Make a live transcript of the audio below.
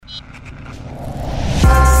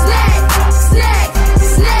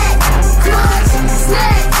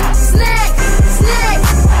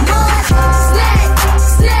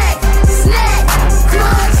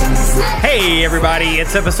everybody.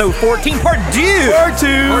 It's episode 14, part 2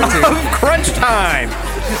 of Crunch Time.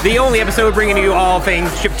 The only episode bringing you all things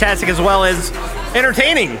shiptastic as well as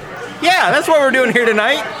entertaining. Yeah, that's what we're doing here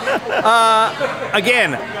tonight.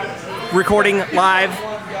 Again, recording live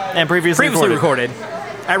and previously recorded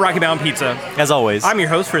at Rocky Mtn Pizza. As always. I'm your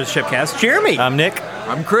host for this Shipcast, Jeremy. I'm Nick.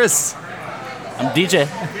 I'm Chris. I'm DJ.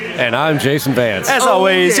 And I'm Jason Vance. As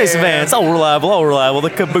always, yeah. Jason Vance. All reliable. The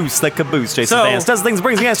caboose, Jason Vance. Does things,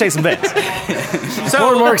 brings against Jason Vance.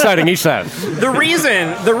 So more exciting each time. The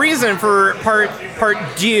reason for part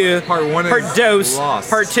 2, part 1 part is lost.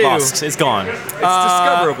 Part 2. Lost. It's gone. It's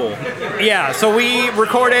discoverable. Yeah, so we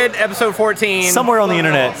recorded episode 14. Somewhere on the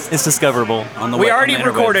internet, it's discoverable. We already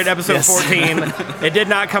recorded episode 14. It did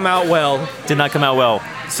not come out well.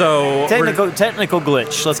 So technical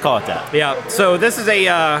glitch. Let's call it that. Yeah. So this is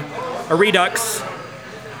a redux,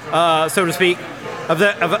 so to speak, of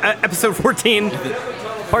episode 14,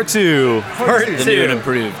 part 2. The new and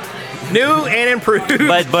improved. New and improved.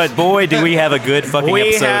 But boy, do we have a good fucking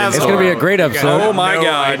episode. It's going to be a great episode. Oh my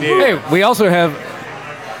God! Hey, we also have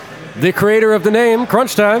the creator of the name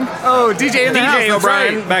Crunch Time. Oh, DJ in the house. DJ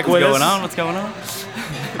O'Brien right. back with us. What's going on?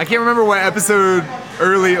 I can't remember what episode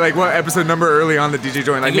number early on the DJ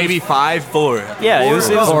joined. Like maybe 4. Yeah, it was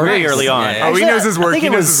very early on. Yeah. Oh, he knows his work. He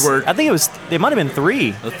knows his work. I think it might have been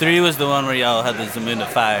 3. The 3 was the one where y'all had the zoom into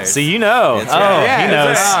fires. See, you know. That's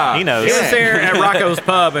right. He knows. He was there at Rocco's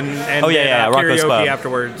Pub and Rocco's karaoke Pub.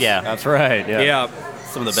 afterwards. Yeah, that's right. Yeah.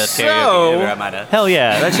 Some of the best karaoke ever, I might have. Hell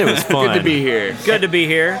yeah, that shit was fun. Good to be here. Good to be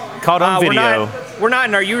here. Caught on video. We're not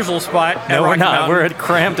in our usual spot. No, we're not. Mountain. We're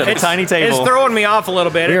cramped at a tiny table. It's throwing me off a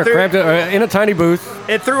little bit. We are cramped in a tiny booth.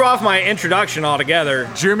 It threw off my introduction altogether.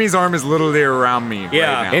 Jeremy's arm is literally around me.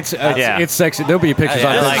 Yeah. Right now. It's sexy. There'll be pictures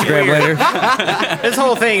on Instagram later. This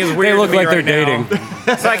whole thing is weird. They look to me like they're right dating.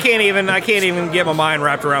 Now. So I can't even get my mind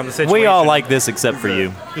wrapped around the situation. We all like this except for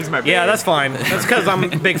you. He's my Yeah, that's fine. That's because I'm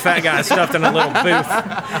a big fat guy stuffed in a little booth.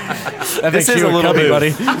 This is a little booth, buddy.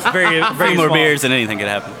 It's very, very more small. beers than anything could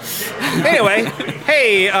happen. Anyway,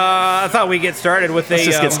 hey, I thought we'd get started with Let's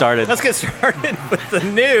get started with a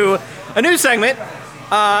new segment.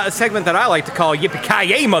 A segment that I like to call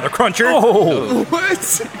Yippee-Ki-Yay, Mother Cruncher. Oh,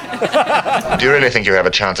 what? Do you really think you have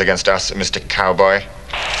a chance against us, Mr. Cowboy?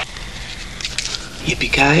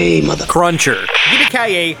 Yippee-Ki-Yay, Mother Cruncher.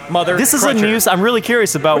 Yippee-Ki-Yay, Mother This is Cruncher. a news. I'm really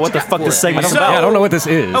curious about what the fuck this segment's So- about. I don't know what this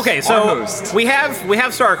is. Okay, so we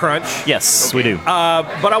have Star Crunch, Yes, we do.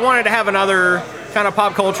 but I wanted to have another kind of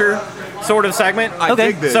pop culture sort of segment. I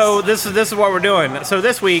dig this. So this is what we're doing. So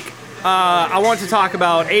this week, I want to talk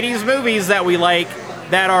about 80s movies that we like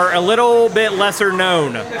that are a little bit lesser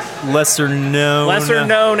known. Lesser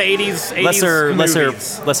known 80s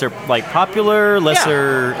movies. lesser like popular,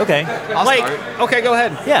 lesser. Yeah. Okay. Okay, go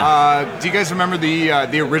ahead. Yeah. Do you guys remember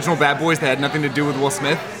the original Bad Boys that had nothing to do with Will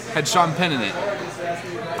Smith? Had Sean Penn in it.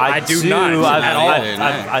 I do not at all.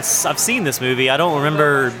 I've seen this movie. I don't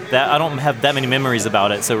remember that. I don't have that many memories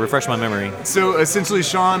about it. So refresh my memory. So essentially,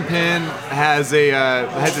 Sean Penn has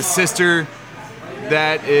a sister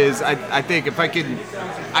that is. I think if I could.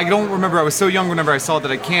 I don't remember. I was so young whenever I saw it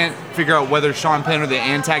that I can't figure out whether Sean Penn or the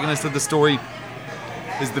antagonist of the story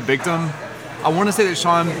is the victim. I want to say that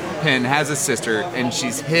Sean Penn has a sister and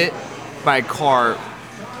she's hit by a car,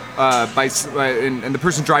 and the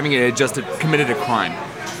person driving it had just committed a crime.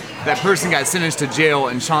 That person got sentenced to jail,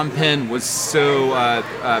 and Sean Penn was so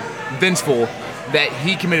vengeful that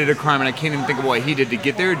he committed a crime, and I can't even think of what he did to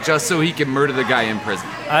get there, just so he could murder the guy in prison.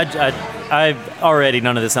 I've already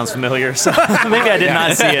none of this sounds familiar, so maybe I did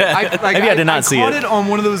not see it. I did not see it. I caught it on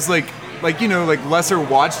one of those like lesser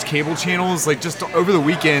watched cable channels, like just over the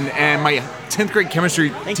weekend, and my 10th grade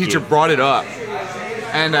chemistry teacher brought it up,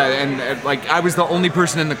 and I was the only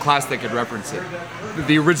person in the class that could reference it.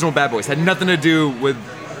 The original Bad Boys had nothing to do with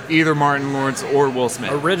either Martin Lawrence or Will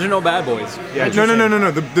Smith. Original Bad Boys. Yeah,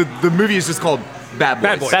 no. The movie is just called Bad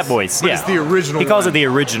Boys. Bad Boys. But Yeah, it's the original. He calls one. it the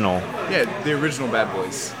original. Yeah, the original Bad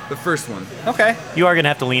Boys, the first one. Okay. You are gonna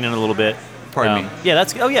have to lean in a little bit. Pardon me. Yeah,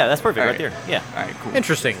 that's perfect right right. there. Yeah. All right, cool.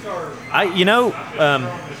 Interesting.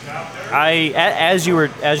 As you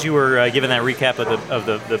were giving that recap of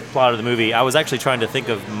the plot of the movie, I was actually trying to think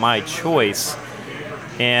of my choice,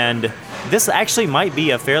 and this actually might be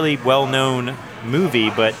a fairly well-known movie,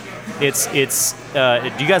 but it's. Do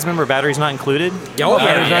you guys remember Batteries Not Included? Batteries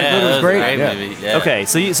Not Included was great. Movie. Yeah. Okay,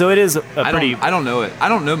 so it is a pretty. I don't know it. I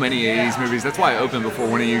don't know many 80s movies. That's why I opened before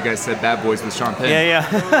one of you guys said Bad Boys with Sean Penn. Yeah.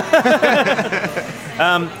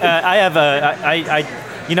 I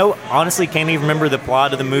honestly can't even remember the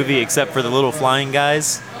plot of the movie except for the little flying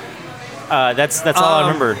guys. That's all I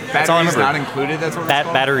remember. That's all I Batteries remember. not included. That's what it's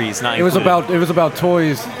called? Batteries not It was included. about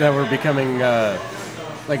toys that were becoming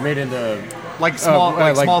like made into like small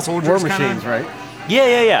small soldiers war kinda? machines, right?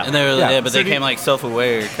 Yeah. And they were, Yeah. but So they do came you- like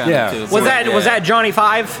self-aware kind Yeah. of. Was that Johnny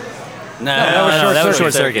Five? No, that was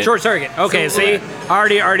Short Circuit. Short Circuit. Okay, see,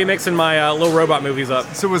 already mixing my little robot movies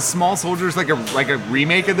up. So was Small Soldiers like a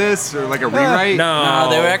remake of this or like a rewrite? No, No,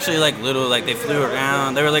 they were actually like little, like they flew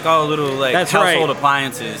around. They were like all little like That's household right.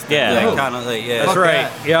 appliances. Yeah. Like, Oh. kind of like That's Fuck right.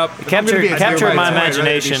 that. Yep. Captured my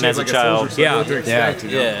imagination as a child. Yeah.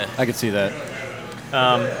 Yeah. I could see that.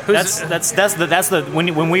 That's the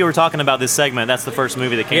when we were talking about this segment, that's the first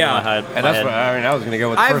movie that came Yeah. to my head. And that's what, I mean, I was going to go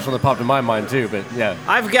with the I've- first one that popped in my mind too, but yeah.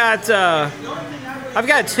 I've got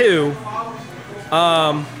two.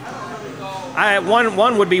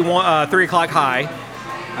 One would be 3 o'clock high.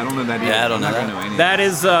 I don't know that either. Yeah, I don't I'm know not that. gonna know any. That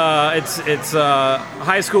is it's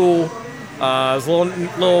high school. This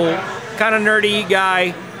little kind of nerdy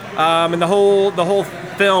guy, and the whole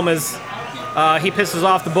film is he pisses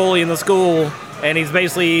off the bully in the school, and he's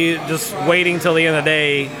basically just waiting till the end of the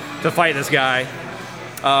day to fight this guy.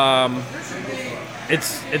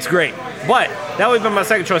 It's great, but that would have been my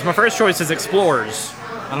second choice. My first choice is Explorers.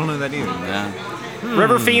 I don't know that either. Yeah.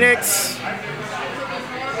 River Phoenix,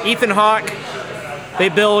 Ethan Hawke. They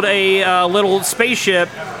build a little spaceship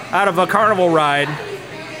out of a carnival ride.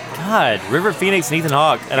 God, River Phoenix and Ethan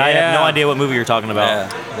Hawke, and I have no Yeah. idea what movie you're talking about.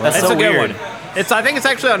 Yeah. That's It's so a good weird. one. I think it's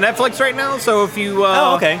actually on Netflix right now. So if you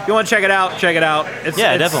okay. if you want to check it out, check it out.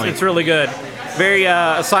 Yeah, definitely. It's really good. Very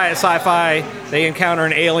sci-fi. They encounter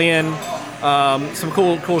an alien. Some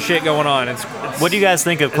cool shit going on. It's What do you guys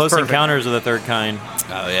think of Close perfect. Encounters of the Third Kind?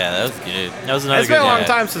 Oh yeah, that was good. That was another It's good been a long one.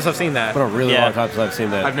 time since I've seen that. It's been a really Yeah. long time since I've seen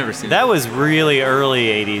that. I've never seen That was really early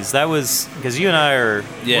 '80s. That was because you and I are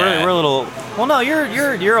Yeah. we're a little. Well, no, you're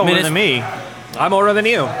older it's- than me. I'm older than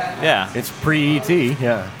you. Yeah. It's pre-ET,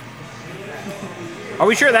 yeah. Are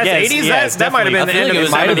we sure that's Yeah, 80s? it's that might have been I the feel end like of it the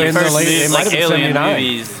was might have been 70s. the first late- movies, it might like have been alien 79.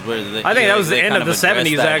 movies where I think that was the they end kind of the addressed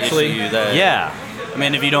 70s, that actually. issue that- Yeah. I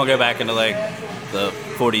mean, if you don't go back into like the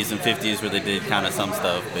 40s and 50s where they did kind of some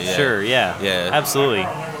stuff, but yeah. Sure. Yeah. Yeah. Absolutely.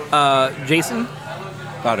 Jason?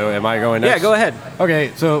 Oh, no, am I going next? Yeah, go ahead.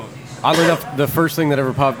 Okay, so oddly enough, the first thing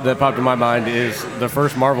that popped in my mind is the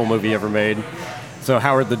first Marvel movie ever made. So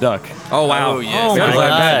Howard the Duck. Oh wow. Oh, yes. Oh my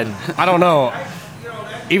Because God. I don't know.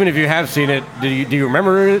 Even if you have seen it, do you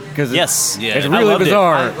remember it? Because Yes. Yeah. it's I really loved it.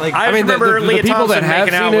 bizarre. I mean, remember the Leah people Thompson that have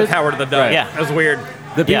making out seen with it, Howard the Duck. Right. Yeah. That was weird.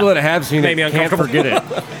 the people Yeah. that have seen Made me it can't uncomfortable. forget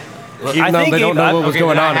it. Even I though think they don't know what was Okay,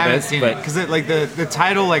 going but on I in haven't it. seen But it because like the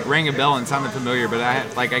title like rang a bell and sounded familiar, but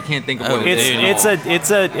I can't think of what it is. It's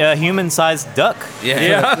a human-sized duck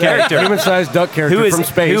Yeah. character human-sized duck character who is from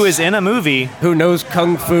space who is in a movie. who knows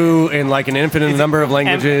kung fu in like an infinite number of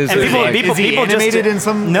languages. And people, like- people, is he people animated just in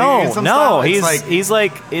some- no, in some no. style? It's He's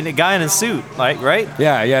like- like in a guy in a suit, like right.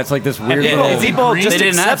 yeah, it's like this weird. people- little, people They just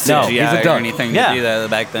didn't have accept it. No, CGI he's a or duck. anything Yeah. to do that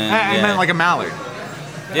back then. I meant like a mallard.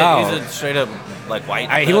 yeah, Oh. he's a straight up like white.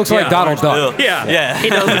 he looks like Yeah. Donald Duck. Yeah. Yeah. He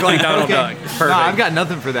does look like Donald Duck. Perfect. No, I've got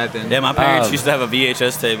nothing for that then. Yeah, my parents used to have a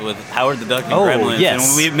VHS tape with Howard the Duck and Oh, Gremlins, yes. and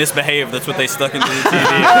when we misbehaved, that's what they stuck into the TV.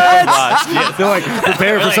 and watched. Yeah. They're like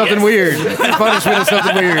prepare for something weird. Punishment is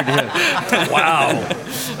something weird. Wow.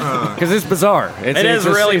 Because it's bizarre. It's, It is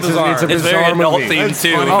really bizarre. It's a It's bizarre very adult movie. themed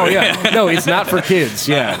too. Oh yeah, no, it's not for kids.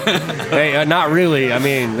 Yeah, hey, not really. I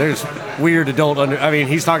mean, there's weird adult. I mean,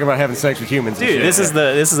 he's talking about having sex with humans. and Dude, shit. this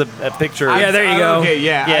is a picture. Yeah, there you go. Okay,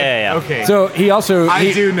 yeah. Yeah. Okay. So he also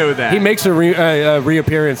I do know that. he makes a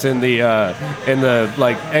reappearance in the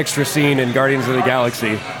like extra scene in Guardians of the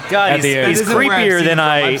Galaxy. God, at the end. he's This is where I've creepier seen than him from.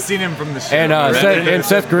 I. I've seen him from the show. And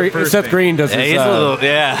Seth Green does Yeah, his, he's a little,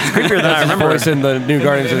 yeah. creepier than I his remember. voice in the new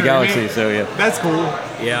Guardians of the Galaxy. So yeah. That's cool.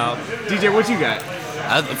 Yeah. DJ, what you got?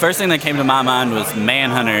 The first thing that came to my mind was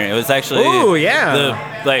Manhunter. It was actually Ooh,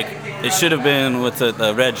 yeah. it should have been with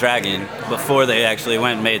the Red Dragon before they actually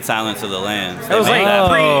went and made Silence of the Lambs. It was They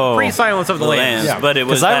like made that pre-Silence of the Lambs. Yeah. but it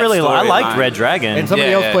was Because I that really I liked storyline. Red Dragon. And somebody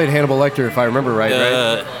Yeah, else yeah. played Hannibal Lecter, if I remember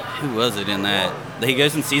right. Who was it in that? He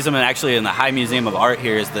goes and sees him, and actually in the High Museum of Art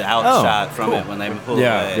here is the out Oh, shot from cool. it when they pull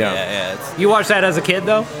Yeah, away. yeah. It's, You watched that as a kid,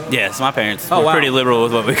 though? yeah, so my parents Oh, were wow. pretty liberal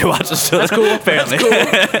with what we could watch. That's cool. Apparently.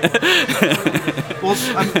 Well,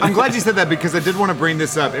 I'm glad you said that because I did want to bring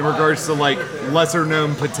this up in regards to like lesser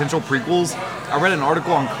known potential prequels. I read an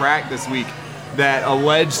article on Crack this week that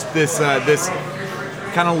alleged this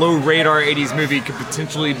kind of low radar 80s movie could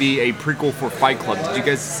potentially be a prequel for Fight Club. Did you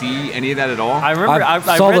guys see any of that at all? I remember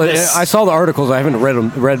I saw read the this. I saw the articles. I haven't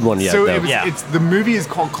read one yet. So though. it was, Yeah. it's the movie is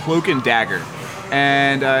called Cloak and Dagger,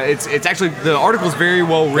 and it's actually the article's very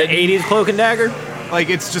well The written. 80s Cloak and Dagger? Like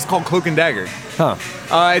it's just called Cloak and Dagger. Huh.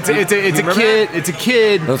 It's a kid. It's a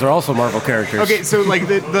kid. Those are also Marvel characters. Okay, so like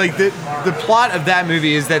the plot of that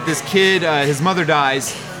movie is that this kid, his mother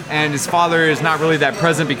dies, and his father is not really that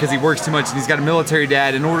present because he works too much, and he's got a military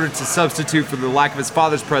dad. In order to substitute for the lack of his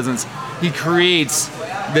father's presence, he creates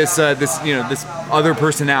this other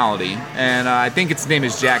personality, and I think its name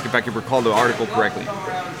is Jack, if I can recall the article correctly.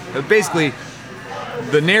 Basically,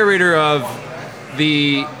 the narrator of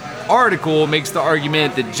the article makes the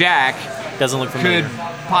argument that Jack Doesn't look familiar. could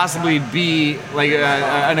possibly be like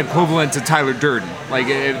an equivalent to Tyler Durden, like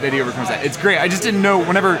that he overcomes that. It's great. I just didn't know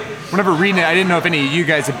whenever reading it, I didn't know if any of you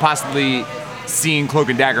guys had possibly seen Cloak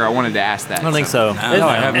and Dagger. I wanted to ask that. I don't think so. No,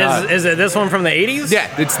 I have not. Is it this one from the 80s? Yeah,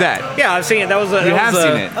 it's that. Yeah, I've seen it. That was a. You have seen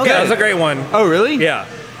it. Yeah, that was a great one. Oh, really? Yeah.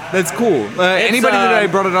 That's cool. Anybody that I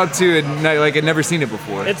brought it up to had never seen it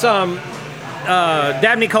before. It's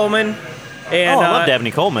Dabney Coleman and I love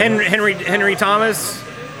Dabney Coleman. Henry Thomas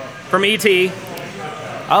from E.T.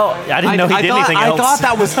 Oh, I didn't know he did anything else.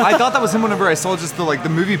 I thought that was him whenever I saw just the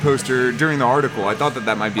movie poster during the article. I thought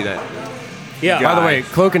that might be that. Yeah. By By the way,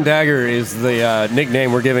 Cloak and Dagger is the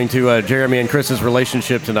nickname we're giving to Jeremy and Chris's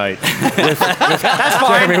relationship tonight. With That's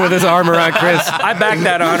fine. Jeremy with his arm around Chris. I back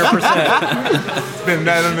that 100%. It's been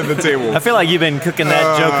that under the table. I feel like you've been cooking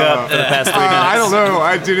that joke up for the past 3 minutes. I don't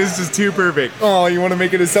know. Dude, it's just too perfect. Oh, you want to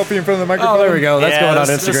make it a selfie in front of the microphone? Oh, there we go. That's going on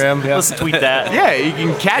let's- Instagram. Let's tweet that. Yeah, you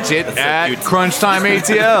can catch it at Crunchtime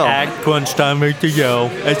ATL. At Crunchtime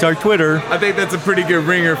ATL. It's our Twitter. I think that's a pretty good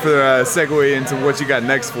ringer for segue into what you got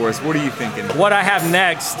next for us. What are you thinking? What I have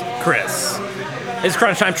next, Chris, is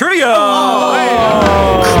Crunch Time Trivia.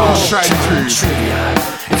 Crunchtime Trivia.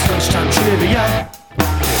 It's lunchtime trivia.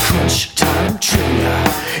 Crunch time trivia.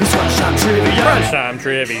 It's lunchtime trivia. Crunch Time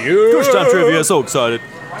Trivia. Crunchtime Trivia. So excited.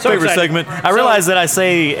 Favorite excited. segment. I realize that I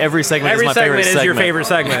say every segment Every is my favorite segment is your favorite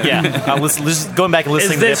segment. Yeah. I was just going back and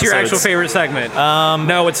listening Is to the this your actual episodes. favorite segment?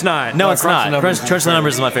 No, it's not. No, it's Crunch the not. Numbers. Crunch the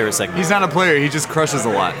Numbers is my favorite segment. He's not a player. He just crushes a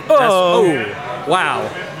lot. Oh, wow.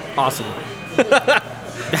 Awesome.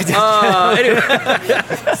 Anyway,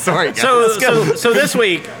 Sorry, guys. so this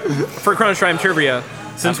week for Crunch Time Trivia,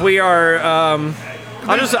 since we are,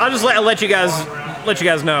 I'll just let you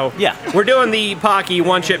guys know. Yeah. We're doing the Paqui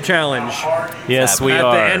One Chip Challenge Yes, we at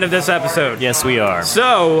are. the end of this episode. Yes, we are.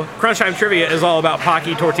 So Crunch Time Trivia is all about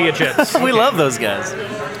Paqui tortilla chips. We love those guys.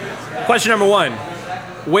 Question number 1: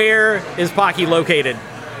 Where is Paqui located?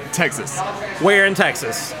 Texas. Where in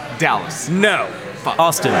Texas? Dallas. No.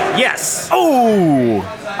 Austin. Yes. Oh!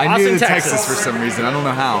 I Austin, knew the Texas. Texas for some reason. I don't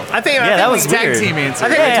know how. I think Yeah, that was Tag weird. team answer. I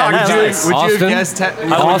think we talked that's to nice. Would you Austin? have guessed? I would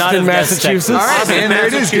not Austin, have guessed Massachusetts. Texas. All right, man. There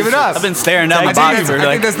it is. Give it up. I've been staring down the I box think for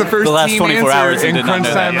that's the first the last team 24 answer hours and in did not Crunch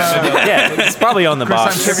know Time. that. Yeah, it's probably on the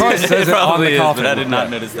box. Crunch Time It says it on Probably the is, coffin. but I did not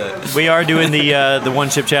notice that. We are doing the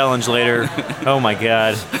one chip challenge later. Oh my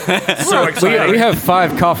god. So exciting. We have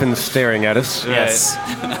 5 coffins staring at us. Yes.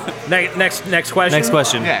 Next question. Next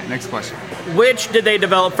question. Yeah, next question. Which did they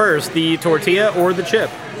develop first, the tortilla or the chip?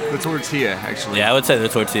 The tortilla, actually. Yeah, I would say the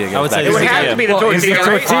tortilla goes I would say back. It would the have to be the Well, it's tortilla,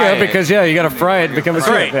 the right? tortilla Fry it. because you got to fry it, become a That's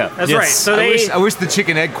chip. right. Yeah. That's Yes. right. So I wish the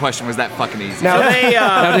chicken egg question was that fucking easy. Now, they,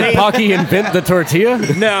 now did they- Paqui invent the tortilla?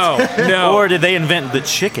 no. Or did they invent the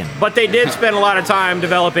chicken? But they did spend a lot of time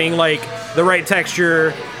developing like the right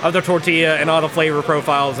texture of the tortilla and all the flavor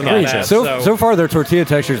profiles and all Gotcha. that. So far, their tortilla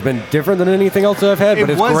texture has been different than anything else that I've had, but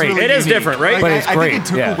it's was great. really It is unique. different, right? Like, But it's I great, think it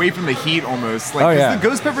took yeah. away from the heat almost. Like, Oh, 'cause yeah. the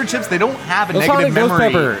ghost pepper chips, they don't have a Those aren't negative ghost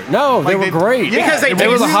memory. pepper. No, they were great. Yeah, Because they They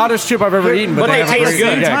were the taste- hottest chip I've ever eaten, but, but they they have a taste great, good.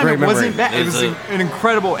 At the yeah, same time, great it memory. wasn't bad. It was an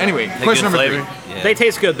incredible. Anyway, They question get number flavor. 3. Yeah. They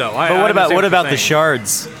taste good though. But what about the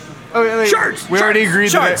shards? Oh, yeah, Shards, We already shards,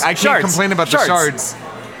 agreed shards, that I can't shards, complain about the shards. shards.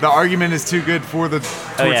 The argument is too good for the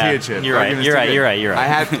tortilla yeah. chip. You're The right, argument is you're too right, good. you're right, you're right.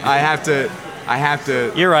 I have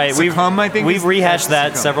to. You're right. Succumb, I think we've is- rehashed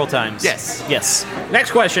that succumb. several times. Yes. Yes. Next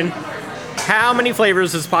question: How many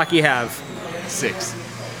flavors does Paqui have? 6.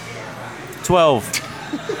 12.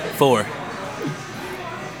 4.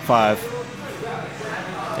 5.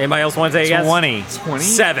 Anybody else want to take a guess? 20. 20.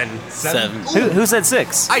 7. 7. Who said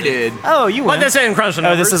 6? I did. Oh, you But went. this isn't Crunch the Oh,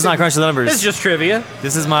 Numbers. this is not Crunch the Numbers. This is just trivia.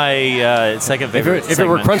 This is my second If favorite. it were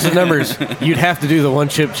segment. Crunch the Numbers, you'd have to do the one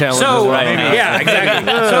chip challenge. So as well. yeah,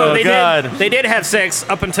 exactly. Oh, So they God. did. They did have 6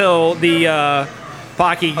 up until the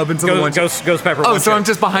Paqui Up until the one chip. Ghost Pepper. Oh, one so chip. I'm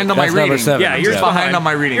just behind on my That's number reading. 7. Yeah, you're just just behind on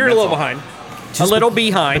my reading, You're a that's little all. behind. A little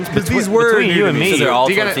behind. Because these were between you and me. So they're all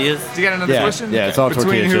do you got tortillas? Do you got another Yeah, question? yeah, it's all Between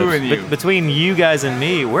tortilla who chips. and you? Between you guys and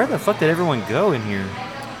me, where the fuck did everyone go in here?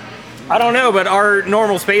 I don't know, but our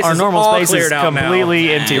normal space Our is normal all space is cleared out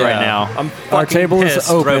completely empty Yeah. right now. now. I'm Our fucking table pissed. is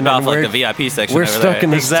open. Roped off and like we're, the VIP section we're over stuck there. in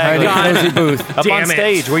this Exactly. tiny, cozy booth. Up Damn on it.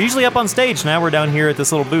 stage. We're usually up on stage. Now we're down here at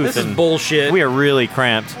this little booth. This is and bullshit. We are really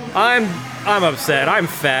cramped. I'm I'm upset. I'm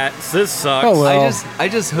fat. This sucks. Oh, well. I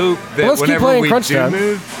just hope that Let's keep whenever playing we Crunch do Time.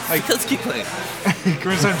 move, like Let's keep playing.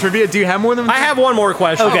 Crunch Time trivia. Do you have more than? I have one more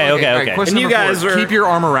question. Okay. All right, question And you number guys 4. are- Keep your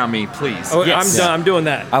arm around me, please. Oh, Yes. I'm doing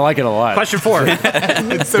that. I like it a lot. Question 4.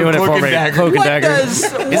 It's so Doing it cloak for and me. dagger. Cloak and What dagger. does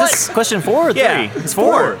Is this question 4 or 3? Yeah, It's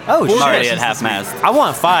 4. Oh, Four shit. Already questions at half this mast. I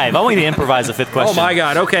want 5. I want you to improvise a 5th question. Oh my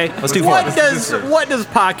God. Okay. Let's do 4. What does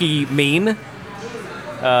Paqui mean?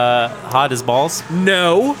 Hot as balls?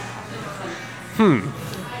 No.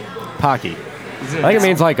 Paqui. I think it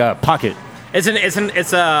means like a pocket. It's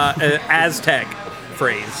a Aztec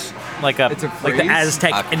phrase. Like a It's a Like the phrase?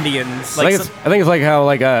 Aztec Indians. I think it's like how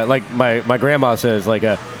like my grandma says like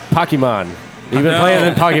a Pokemon. You've been playing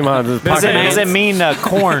in Pokemon. Does it mean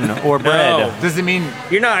corn or bread? No. Does it mean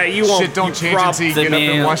You won't. shit don't change prob- until you Does it get up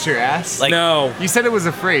and mean, wash your ass? like- No. You said it was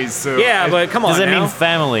a phrase, so Yeah, but come on Does it now. mean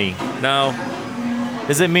family? No.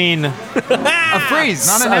 Does it mean a phrase,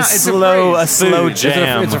 not a noun. a It's slow a a phrase. slow It's a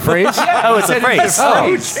jam? phrase. Oh, it's a Said phrase. It's a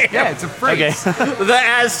phrase. Yeah, it's a phrase. Okay. The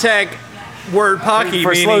Aztec word Paqui For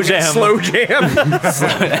meaning slow jam. slow jam.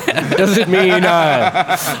 Does it mean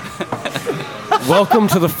welcome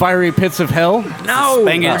to the fiery pits of hell? No.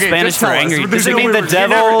 Okay, Spanish just for tell us. angry. Does it no mean way the we're-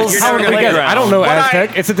 devil's you're never gonna Again, playground? I don't know But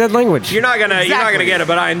Aztec. It's a dead language. You're not gonna Exactly. get it,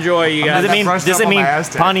 but I enjoy you guys. Does it mean Brushed up on my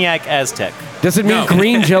Aztec. Pontiac Aztec? Does it mean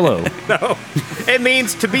green Jello? It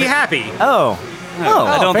means to be happy. Oh. Oh.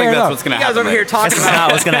 I don't fair think enough. that's what's going You to guys happen. over here talking This is about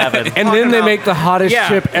not what's going to happen. And then they make the hottest Yeah.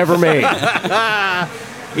 chip ever made.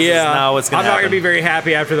 yeah. not what's gonna I'm not happen. gonna be very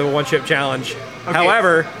happy after the one chip challenge.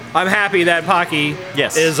 However, I'm happy that Paqui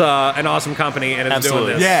Yes. is an awesome company and is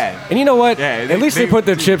Absolutely. doing this. Yeah. And you know what? Yeah, At least they put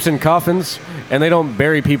their chips in coffins, and they don't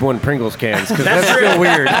bury people in Pringles cans because that's true. still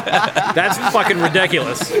weird. That's fucking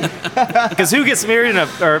ridiculous. Because who gets married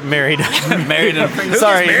Married in a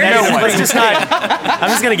Sorry, married? no, No one. let's just not. I'm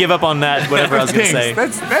just going to give up on that, whatever I was going to say.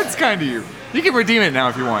 Thanks. That's kind of you. You can redeem it now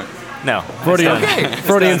if you want. No. Freudian,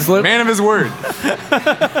 Freudian slip. Man of his word.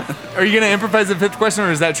 Are you gonna improvise the 5th question,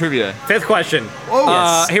 or is that trivia? 5th question.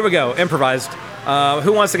 Oh, Here we go. Improvised.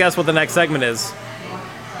 Who wants to guess what the next segment is?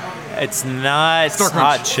 It's not Star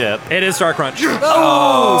Crunch. hot chip. It is Star Crunch.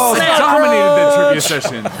 Dominated that trivia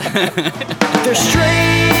session. They're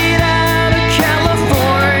straight out of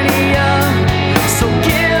California, so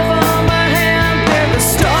give 'em a hand. They're the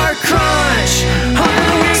Star Crunch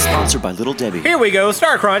Halloween. Sponsored by Little Debbie. Here we go.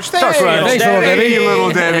 Star Crunch. Star Crunch. Thanks, Little Debbie. Hey,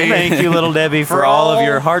 little Debbie. Thank you, little Debbie, for all of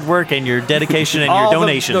your hard work and your dedication and your All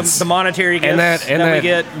donations. the monetary gifts And we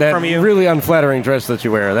get that from you. really unflattering dress that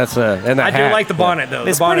you wear. That's and that I do hat. like the bonnet though.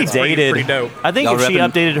 It's the pretty bonnet's dated. Pretty dope. I think Y'all if she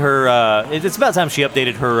repping- updated her, it's about time she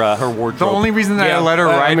updated her wardrobe. The only reason that Yeah. I let her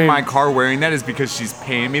I ride in mean- my car wearing that is because she's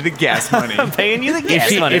paying me the gas money. I'm paying you the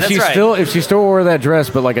gas money. If That's she right. still wore that dress,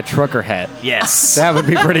 but like a trucker hat, Yes, that would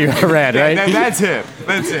be pretty rad, right? That's hip.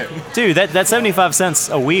 That's it. dude, that 75 cents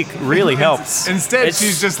a week really helps. Instead, It's-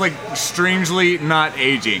 she's just like strangely not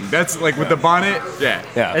aging. That's like with the bonnet. Yeah.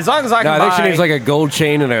 Yeah. As long as I No, can I think she buy, needs like a gold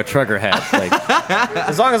chain and a trucker hat. Like,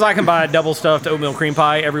 as long as I can buy a double stuffed oatmeal cream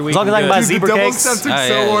pie every week. As long as I can buy good. zebra the double cakes. stuff took Oh,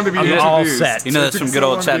 so yeah. long to be I'm introduced. all set. You know that's It from took good so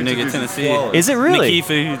old long to Chattanooga, introduce Tennessee. flawless. Is it really? Mickey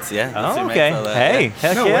Foods, yeah. that's who Oh, makes okay. all that, Hey,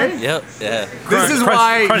 heck No yeah. way. Yep, yeah. This is Crunch-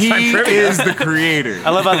 why Crunch Time he Trivia. is the creator. I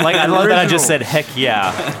love that I just Original. said heck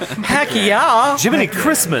yeah. Heck yeah! Jiminy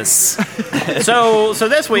Christmas. So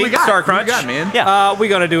this week, we got? Star What Crunch. we got, man? Yeah. We're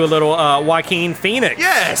gonna do a little Joaquin Phoenix.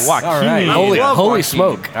 Yes. all right, I holy love holy Joaquin.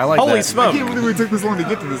 smoke! I like Holy that. I smoke! can't believe we took this long to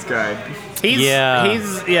get to this guy.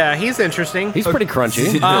 He's interesting. He's pretty crunchy. He's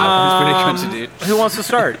pretty crunchy, dude. Who wants to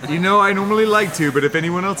start? You know, I normally like to, but if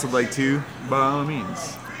anyone else would like to, by all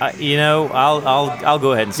means. I'll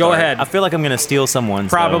go ahead and start. Go ahead. I feel like I'm gonna steal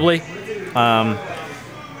someone's. though. Probably.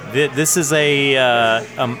 This is a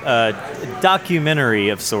documentary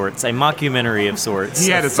of sorts, a mockumentary of sorts.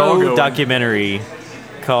 He had a us all faux going. documentary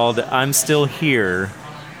called "I'm Still Here."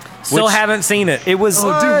 Still Which- haven't seen it. It was.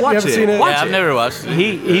 Oh, dude, You watch haven't it. seen it? Watch Yeah, I've it. never watched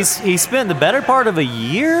it. He spent the better part of a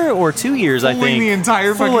year or 2 years, I Fooling think, the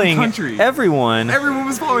entire fucking fooling country. everyone. Everyone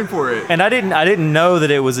was falling for it. And I didn't know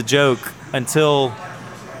that it was a joke until.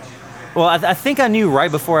 Well, I think I knew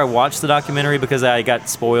right before I watched the documentary because I got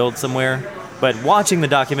spoiled somewhere. But watching the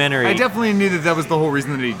documentary, I definitely knew that was the whole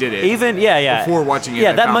reason that he did it. even Before watching it,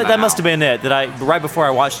 yeah, I that found that that must have out. been it. That I right before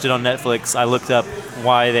I watched it on Netflix, I looked up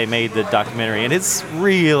why they made the documentary, and it's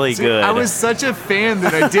really See, good. I was such a fan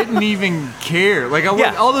that I didn't even care. Like,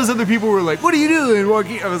 Yeah. all those other people were like, "What are you doing,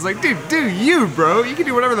 Joaquin?" I was like, "Dude, do you, bro? You can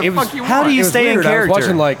do whatever the It was- fuck you how want." do you It was stay in weird. character?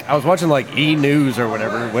 I was watching like E News or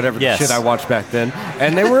whatever Yes. the shit I watched back then,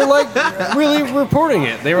 and they were like really reporting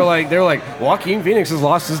it. They were like Joaquin Phoenix has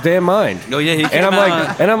lost his damn mind. Oh yeah, Yeah, he And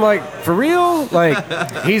came I'm like, for real?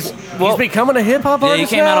 Like, he's becoming a hip hop Yeah, he artist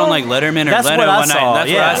came out now? on like Letterman or That's Leno what I one night. saw. And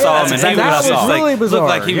that's Yeah, where I saw him, that's and he exactly was what I just saw. like Really bizarre, looked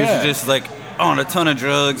like he yeah. was just like on a ton of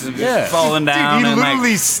drugs and Yeah. just falling down. Dude, he and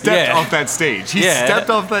literally like, stepped yeah. off that stage. He Yeah.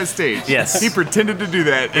 stepped off that stage. Yes. He pretended to do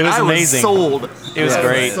that. It was and I amazing. was sold. It was I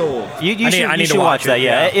great. sold. You I should need to watch watch that. it,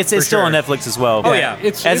 Yeah, yeah, it's for still on sure. Netflix as well. Oh, yeah.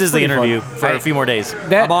 It's as is the pretty interview fun. for a few more days.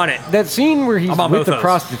 That, I'm on it. That scene where he's I'm on with both the those.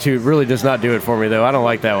 prostitute really does not do it for me, though. I don't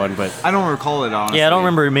like that one, but I don't recall it, honestly. Yeah, I don't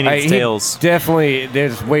remember many he details. definitely,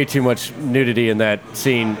 there's way too much nudity in that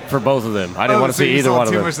scene for both of them. I didn't want to so see you either saw one of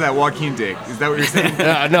too them. much of that Joaquin dick. Is that what you're saying?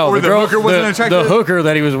 No, Or the girl, hooker wasn't attractive? the hooker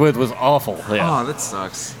that he was with was awful. Yeah, Oh, that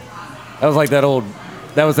sucks. that was like that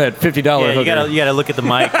 $50 Yeah, hooker. you gotta look at the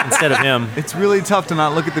mic instead of him. It's really tough to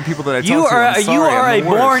not look at the people that I You talk to. are I'm sorry, I'm a the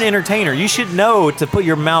worst. born entertainer. You should know to put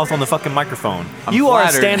your mouth on the fucking microphone. I'm You are a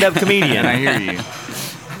flattered. stand-up And I comedian. hear you.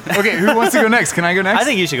 Okay, who wants to go next? Can I go next? I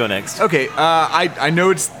think you should go next. Okay, I know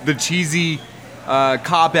it's the cheesy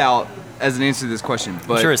cop out as an answer to this question,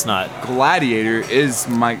 but I'm sure it's not. Gladiator is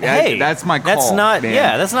my. Hey, that's my call. that's not- man.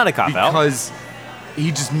 yeah, that's not a cop out. because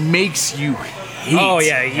he just makes you hate. Oh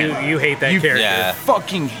yeah, you hate that you character. Yeah.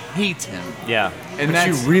 fucking hate him, Yeah. and But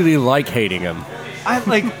you that's really like hating him. I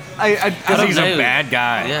like I Because don't he's know. a bad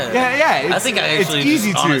guy. Yeah, I think I it's actually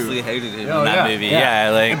easy just to. honestly hated him Oh, in that yeah. movie. Yeah.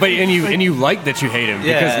 Yeah, like But and you like that you hate him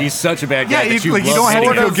because Yeah. he's such a bad guy Yeah, that you like you love don't have to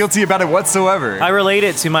hating feel him. guilty about it whatsoever. I relate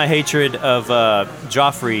it to my hatred of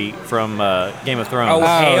Joffrey from Game of Thrones. Oh,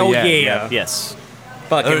 hell yeah, yeah. Yes.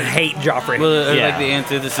 Fucking hate Joffrey. well, Yeah. like the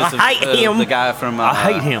antithesis of I hate him. the guy from I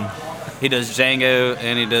hate him. He does Django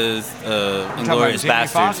and he does Inglourious Jamie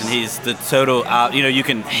Bastards, Foxx? and he's the total. You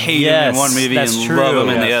can hate him Yes, in one movie that's and true. love him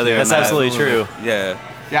in the Yes, other. that's and absolutely true. Yeah.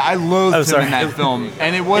 Yeah, I loathed Oh, him sorry. in that film,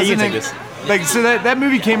 and it you wasn't can take this. like so that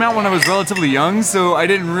movie came out when I was relatively young, so I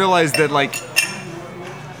didn't realize that like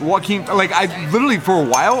Joaquin, like I literally for a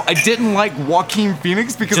while I didn't like Joaquin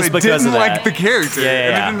Phoenix because Just I because didn't of like that. the character, Yeah,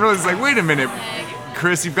 and I yeah. didn't realize like wait a minute,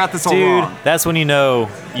 Chris, you've got this all Dude, wrong. that's when you know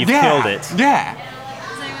you've killed it. Yeah.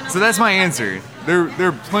 So that's my answer. There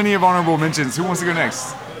are plenty of honorable mentions. Who wants to go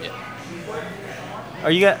next?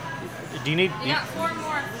 Are you got? Do you need? We got 4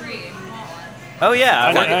 more free. Oh yeah.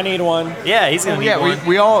 I need one. Yeah, he's gonna need Yeah, one.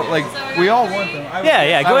 we all like we all want them.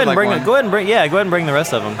 Yeah. Go ahead and bring. One. Go ahead and bring. Yeah, go ahead and bring the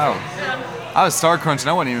rest of them. Oh, I was star crunching.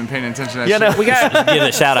 I wasn't even paying attention to that Yeah, shit. no. We got Give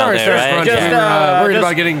a shout out Sorry, there, Star right? Crunch. Just, We're worried just-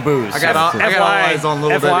 about getting booze. I got all eyes on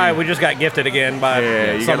Little FYI, Debbie. we just got gifted again by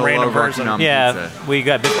Yeah, you some gotta random love Rocky person. Mtn Yeah, Pizza. we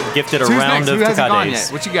got gifted a So who's round next? of Who hasn't gone Tecades.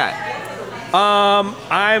 yet? What you got?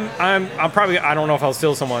 I'm probably, I don't know if I'll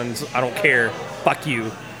steal someone's. I don't care. Fuck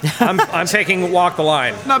you. I'm taking Walk the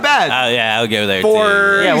Line. Not bad. Oh yeah, I'll go there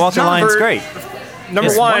For too. Yeah, Walk the John Line's Burt, great. Number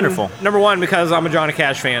It's one, wonderful. Number one because I'm a Johnny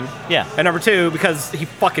Cash fan, Yeah. and number two because he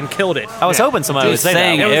fucking killed it. I was hoping somebody would Just say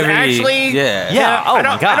saying that. It was every actually yeah. Yeah. Oh I my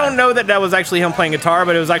don't, God. I don't know that was actually him playing guitar,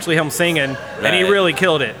 but it was actually him singing, and he Right. really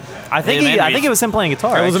killed it. I think Hey, man, I think it was him playing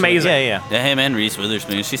guitar. It was actually. amazing. Yeah. Yeah, him and Reese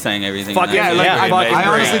Witherspoon. She sang everything. Fuck in that yeah, movie. like, Yeah. fucking I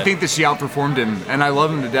honestly great. think that she outperformed him, and I love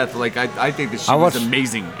him to death. Like I think that she I was watched-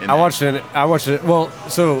 amazing. In I that. watched it. Well,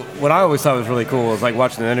 so what I always thought was really cool was like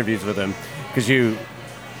watching the interviews with him because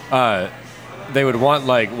they would want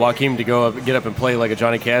like Joaquin to get up and play like a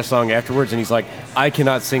Johnny Cash song afterwards, and he's like, I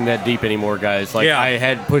cannot sing that deep anymore, guys. Like Yeah. I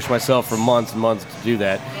had pushed myself for months and months to do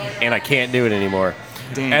that, and I can't do it anymore.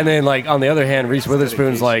 Damn. And then like on the other hand, Reese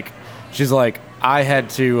Witherspoon's like, she's like, I had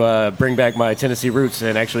to bring back my Tennessee roots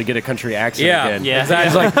and actually get a country accent Yeah, again. yeah.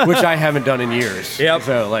 exactly. It's like, which I haven't done in years. Yep.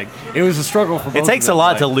 So like, it was a struggle for both It takes of a them. lot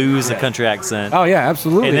Like, to lose a country accent, Oh yeah,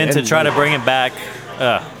 absolutely. and then to try to bring it back.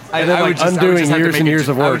 And then, like, undoing just have to years make and it- years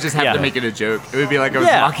of I work. would just have Yeah. to make it a joke. It would be like I was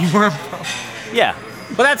Yeah. mocking him. Yeah.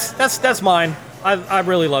 But that's mine. I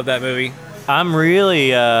really love that movie. I'm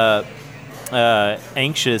really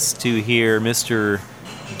anxious to hear Mr.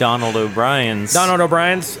 Donald O'Brien's. Donald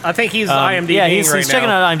O'Brien's. I think he's IMDb yeah, he's right checking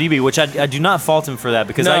now. out IMDb, which I do not fault him for that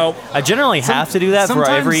because No. I generally have to do that for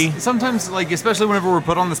every. Sometimes, like especially whenever we're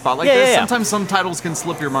put on the spot like Yeah, this, yeah, yeah. sometimes some titles can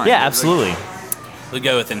slip your mind. Yeah, Like, absolutely. We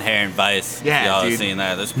go with Inherent Vice. Yeah, y'all dude. have seen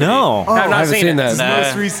that? That's pretty, No. Oh, I've not I haven't seen seen it. It's that. the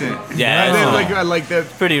most recent. Yeah, And then, it's- I like the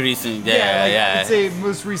pretty recent. Yeah, yeah. It's a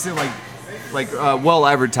most recent like well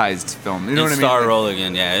advertised film. You know what I mean? Star Like-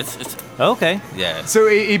 rolling yeah. It's Okay. yeah. So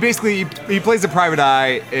he basically he plays a private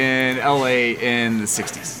eye in L.A. in the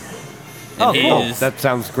 '60s. Oh, It cool. is- That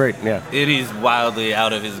sounds great. Yeah. It is wildly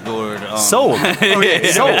out of his gourd. Sold. Oh yeah,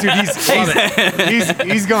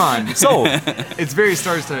 dude, he's gone. Sold. It's very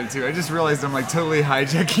star-studded too. I just realized I'm like totally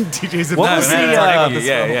hijacking TJ's. What was opinion. the, Talking about uh, this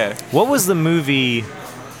yeah, film. yeah. What was the movie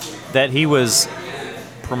that he was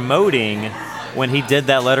promoting when he did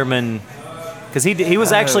that Letterman? Because he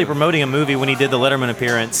was actually promoting a movie when he did the Letterman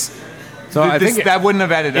appearance So I think that wouldn't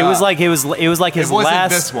have added It up. was like his it wasn't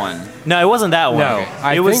last. this one. No, it wasn't that one. no.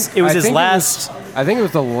 it was his last. I think it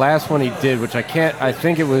was the last one he did, which I can't. I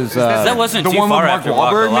think it was. That wasn't the too one with far Mark after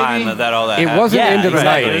Walk the Wahlberg, Line maybe? that all that It happened. wasn't Yeah, Into the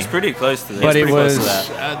exactly. Night, It was pretty close to this. but it pretty close was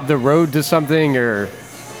to that. The Road to something or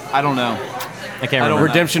I don't know. I can't remember.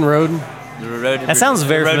 Redemption Road. The Road to That sounds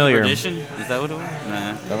very Road to familiar. Perdition? Is that what it was?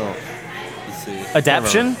 Nah. Let's see.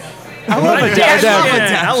 Adaption. I love adaption.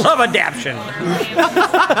 I love adaption.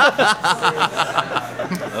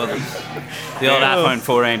 The old iPhone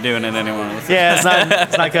 4 ain't doing it anymore. Yeah,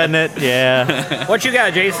 it's not cutting it. Yeah. What you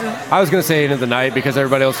got, Jason? I was going to say Into the Night because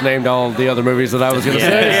everybody else named all the other movies that I was going to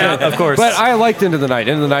say. Yeah, of course. But I liked Into the Night.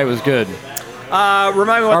 Into the Night was good. Remind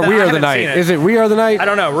me what Or that We I Are the haven't Night. seen it. Is it We Are the Night? I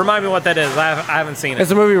don't know. Remind me what that is. I haven't seen it.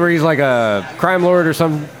 It's a movie where he's like a crime lord or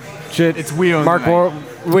some shit. It's We Own the Mark Night.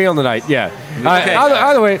 We Own the Night. Yeah. Okay.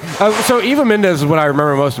 Either way, so Eva Mendes is what I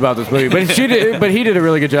remember most about this movie, but he did a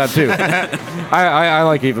really good job too. I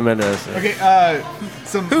like Eva Mendes. Okay,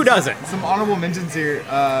 Who doesn't? some honorable mentions here.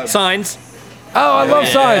 Signs. Oh, I love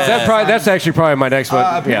Signs. That's actually probably my next one.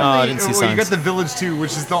 Apparently, Yeah. I didn't see you Signs. got The Village too,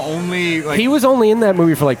 which is the only like. He was only in that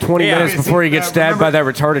movie for like 20 Yeah. minutes Okay, before he see, gets stabbed by that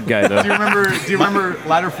retarded guy, though. Do you remember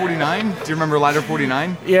Ladder 49? Do you remember Ladder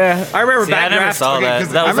 49? Yeah. I remember See, I never Backdraft. saw that.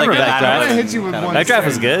 'cause That I was like remember a that. 9/11 I'm gonna hit you with kind of- one. Backdraft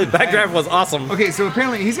was good. Backdraft was awesome. Okay, so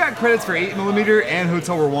apparently he's got credits for 8mm and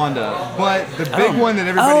Hotel Rwanda, but the big one that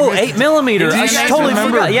everybody Oh, missed. 8mm. Did you I guys totally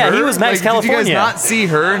remember forgot. Yeah, he her? was Max Like, Did you California. guys not see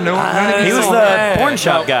her? No, none of you He was saw the her. porn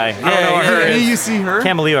shop guy. I don't know what her Any of is. you see her?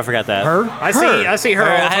 Can't believe I forgot that. Her? I see her all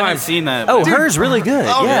I the time. haven't seen that. Oh, Dude. hers really good.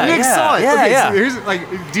 Oh, yeah, Nick yeah, saw it. Yeah, okay, yeah. So here's like,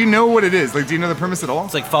 do you know what it is? Like, do you know the premise at all?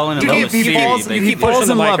 It's like falling in Dude, love with he Siri. falls, They he keep falls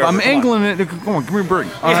pushing in the love. mic I'm over. Come angling it. Come on, give me a break.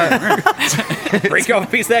 Break off a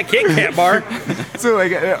piece of that Kit Kat bar. So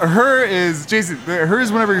like, her is Jason. Her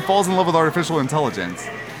is whenever he falls in love with artificial intelligence.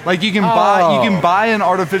 Like you can buy an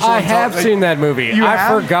artificial. I have seen that movie. You I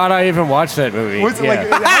have? forgot I even watched that movie. What's Yeah.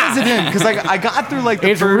 like? How does it end? Because like I got through like the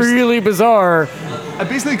It's first. really bizarre. I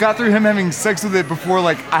basically got through him having sex with it before.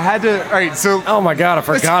 Like I had to. All right, so. Oh my god, I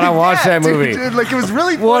forgot I watched Yeah, that movie. Dude, like it was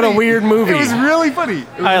really funny. What a weird movie. It was really funny. It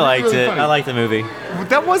was I really, liked really it. funny. I liked the movie. But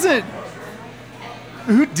that wasn't.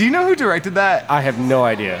 Who do you know who directed that? I have no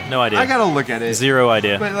idea. No idea. I gotta look at it. Zero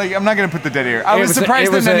idea. But like, I'm not gonna put the dead air. I It was was surprised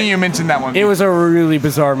it that was none a- of you mentioned that one. It was a really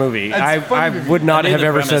bizarre movie. It's I funny. would not I knew have the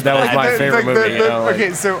ever premise, said that but was I- my favorite movie. You know, like-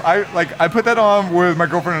 okay, so I put that on with my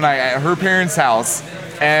girlfriend and I at her parents' house,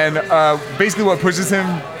 and basically what pushes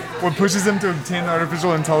him to obtain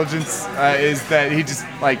artificial intelligence is that he just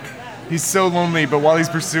like he's so lonely, but while he's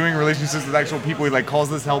pursuing relationships with actual people, he like calls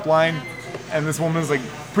this helpline, and this woman's like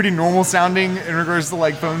pretty normal sounding in regards to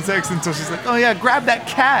like phone sex until she's like, oh yeah, grab that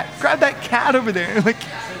cat over there, and, like.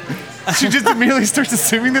 She just immediately starts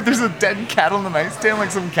assuming that there's a dead cat on the nightstand, like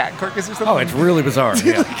some cat carcass or something. Oh, it's really bizarre.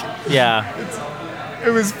 Yeah. Yeah. It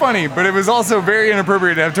was funny, but it was also very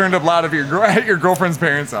inappropriate to have turned up loud at your girlfriend's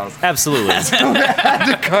parents' house. Absolutely. I had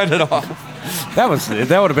to cut it off. That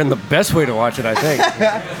would have been the best way to watch it, I think.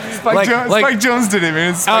 Spike Jones did it,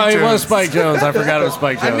 man. It's Oh, Spike it Jones. was Spike Jones. I forgot it was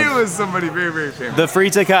Spike I Jones. knew it was somebody very, very famous. The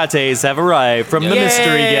Fritacates have arrived from the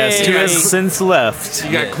mystery guest who has since left.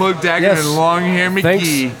 You got Cloak Dagger Yes. and Long Hair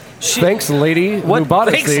McGee. Thanks, lady, who bought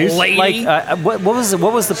us Thanks, these. lady. Like, what was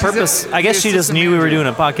the purpose? I guess she just knew we were doing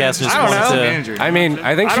a podcast and just I don't wanted know. to. Manager. I mean,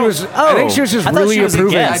 I think I she don't- was. I think she was just I thought really she was a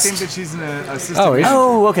approving. I guest. think that she's an assistant. Oh, is she?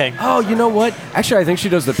 Oh, okay. Oh, you know what? Actually, I think she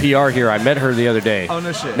does the PR here. I met her the other day. Oh,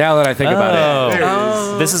 no shit. Now that I think about it. There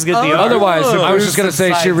it is. This is good PR. Otherwise, I was just gonna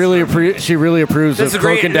say she really approves This of is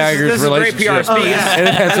great- Cloak and this is- Dagger's this is great PR relationship. speak. And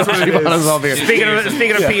that's what she bought us all beer. Speaking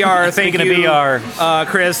of PR, thank Speaking of you, PR.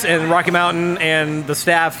 Chris and Rocky Mountain and the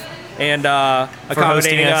staff and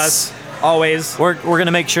accommodating hosting us always. We're gonna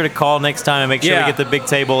make sure to call next time and make sure Yeah. we get the big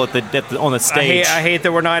table at the on the stage. I hate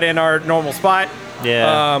that we're not in our normal spot.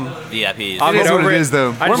 Yeah. VIPs. I'll It get is what over it it. is,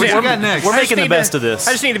 though. I What just- we got next? we're I just making the need best to- of this.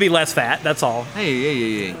 I just need to be less fat. That's all.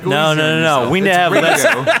 Hey. Go No. easy on yourself. We need to It's have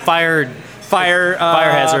radio. less fire Fire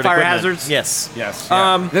hazard. Fire equipment. hazards. Yes. Yes.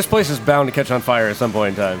 Yeah. This place is bound to catch on fire at some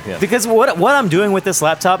point in time. Yeah. Because what I'm doing with this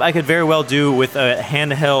laptop, I could very well do with a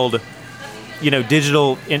handheld,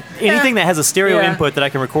 digital. Anything that has a stereo Yeah. input that I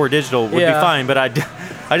can record digital would be Yeah. fine. But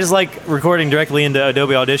I just like recording directly into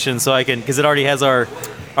Adobe Audition, so I can because it already has our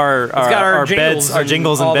our jingles beds, our and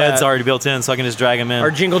jingles and all beds that. already built in, so I can just drag them in.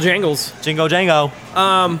 Or jingle jangles. Jingo Jango.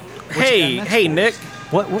 Hey, Nick.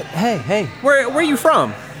 What? Hey. Where are you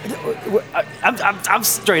from? I'm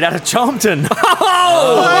straight out of Chompton.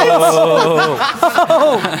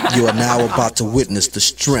 You are now about to witness the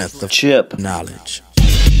strength of Chip. knowledge.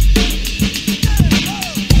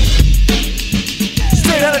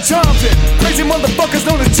 Straight out of outta Compton. Crazy motherfuckers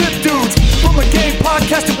known as chip dudes. From a game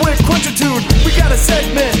podcasting with Crunchitude. We got a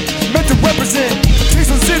segment meant to represent trees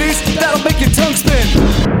and cities that'll make your tongue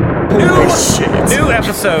spin. New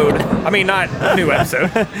episode. I mean, not new episode.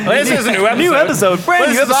 This is a new episode. New episode.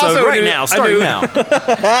 Brand new episode right now. Starting now.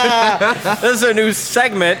 This is a new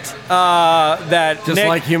segment that Just Nick,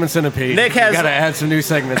 like Human Centipede. Nick has- You gotta add some new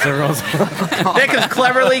segments every once in a while. Nick has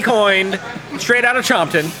cleverly coined straight out of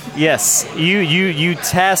Chompton. Yes, you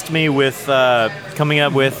tasked me with coming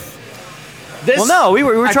up with. This, Well, no, we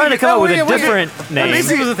were trying to come up with a we- different name.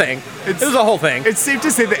 This was a thing. It was a whole thing. It's safe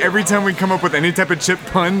to say that every time we come up with any type of chip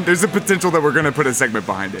pun, there's a potential that we're going to put a segment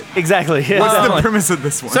behind it. Exactly. Yeah, What's the definitely. premise of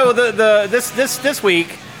this one? So this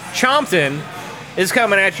week, Chompton is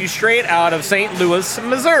coming at you straight out of St. Louis,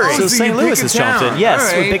 Missouri. So so St. you Louis pick a is town. Chompton.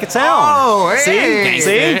 Yes, All we right. pick a town. Oh, hey.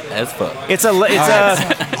 See? As fuck. It's a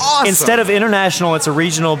Awesome. instead of international, it's a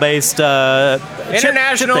regional based.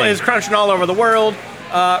 International is crunching all over the world.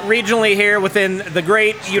 Regionally here within the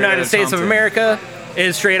great United outta States of Chompton. America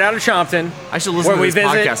is straight out of Chompton. I should listen where to we this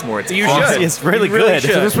visit. podcast more. It's You awesome. should. It's really You really good.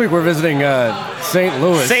 should. So this week we're visiting St.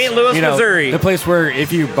 Louis. St. Louis, You know, Missouri. The place where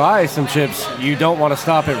if you buy some chips, you don't want to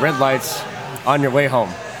stop at red lights on your way home.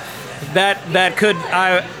 That could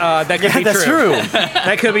be that's true. true.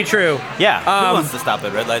 That could be true. Yeah. Who wants to stop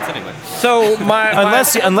at red lights anyway? So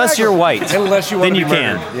unless you're white, Unless you want then to you be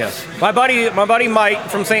can. murdered. Yes. my buddy Mike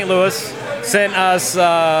from St. Louis sent us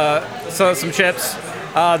some chips.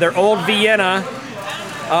 They're Old Vienna,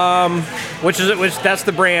 which that's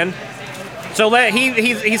the brand. So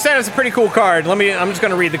he sent us a pretty cool card. I'm just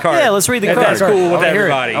going to read the card. Yeah, let's read the If card. That's cool with I wanna hear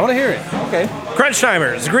it. everybody. I want to hear it. Okay. Crunch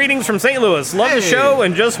Timers, greetings from St. Louis. Love the show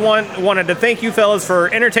and just wanted to thank you fellas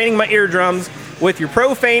for entertaining my eardrums with your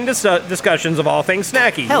profane discussions of all things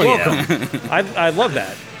snacky. Hell You're yeah. welcome. I love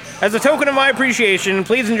that. As a token of my appreciation,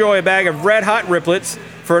 please enjoy a bag of red hot riplets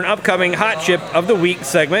for an upcoming Hot Chip of the Week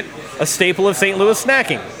segment, a staple of St. Louis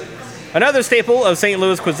snacking. Another staple of St.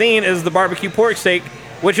 Louis cuisine is the barbecue pork steak,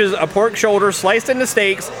 which is a pork shoulder sliced into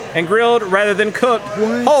steaks and grilled rather than cooked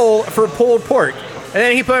whole for pulled pork. And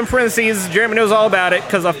then he put in parentheses, Jeremy knows all about it,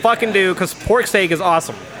 because I fucking do, because pork steak is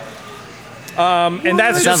awesome. And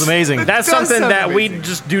that's Sounds amazing. That's It does something sound that amazing. we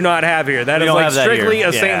just do not have here. That We is don't like have that strictly here.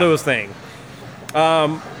 a St. Yeah. Louis thing.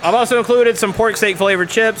 I've also included some pork steak flavored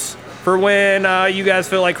chips for when you guys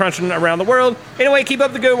feel like crunching around the world. Anyway, keep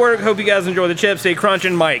up the good work. Hope you guys enjoy the chips. Stay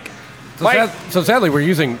crunching, Mike. Mike, So sadly, we're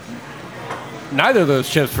using neither of those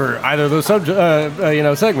chips for either of those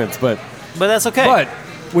segments, but But that's okay. but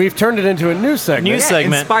we've turned it into a new segment. New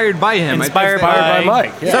segment. Inspired by him. Inspired Inspired by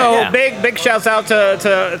Mike. Yeah. so yeah. big shouts out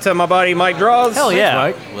to my buddy Mike Draws. Hell yeah.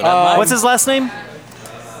 Mike. What up, Mike? What's his last name?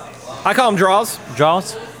 I call him Draws.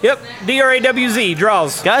 Draws. Yep, DRAWZ,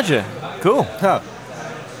 Draws. Gotcha. Cool.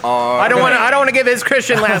 I don't want to give his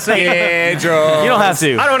Christian last name. You don't have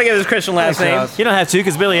to. I don't want to give his Christian last name. Draws. You don't have to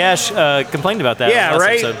because Billy Ash complained about that. Yeah, last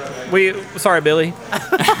right. episode. Sorry, Billy.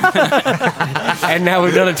 And now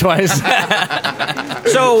we've done it twice.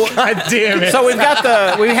 So God damn it. So we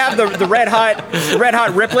have the red hot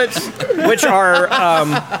riplets, which are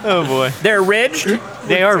Oh boy. they're ridged,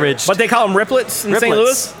 They are rich. but they call them riplets in St. Riplets.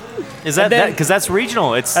 Louis. Is that and then- because that's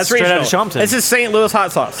regional? It's That's straight regional. out of Chompton. This is St. Louis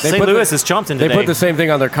hot sauce. St. put Louis the- is Chompton They today. put the same thing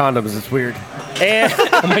on their condoms. It's weird. And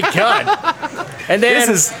oh my god! And then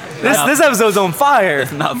This episode's on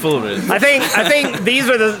fire. Not foolproof. I think these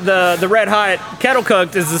are the red hot kettle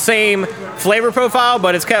cooked is the same flavor profile,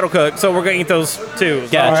 but it's kettle cooked. So we're gonna eat those too.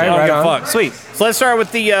 So Gotcha. I don't Right give a on. fuck. Sweet. So let's start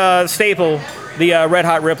with the staple, the red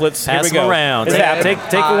hot riplets. Pass Here we them go. around. It's happening.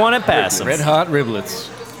 Take one and pass them. Red hot riblets.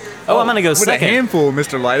 Oh, I'm gonna go With a second. handful,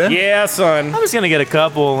 Mr. Lyda. Yeah, son. I'm just gonna get a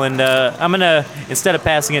couple, and I'm gonna instead of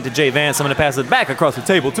passing it to Jay Vance, I'm gonna pass it back across the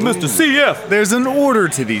table to Mr. CF. There's an order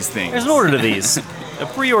to these things. There's an order to these. A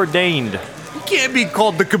preordained. You can't be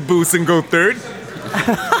called the caboose and go third.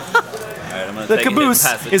 The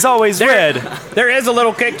caboose is always red. There is a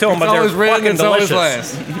little kick to them, but they're always red fucking and it's always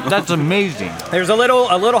delicious. last. That's amazing. There's a little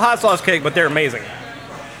hot sauce kick, but they're amazing.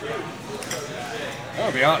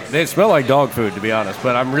 I'll be honest. They smell like dog food, to be honest,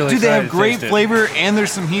 but I'm really Dude, they excited have to great taste it. flavor and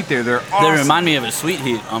there's some heat there. They're They awesome. remind me of a sweet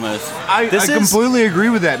heat almost. I This is- completely agree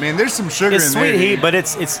with that, man. There's some sugar It's in sweet there. heat, dude. but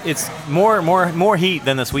it's more heat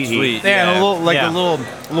than the sweet heat. Sweet. Yeah, and a little Yeah. a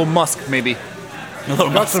little musk maybe. A little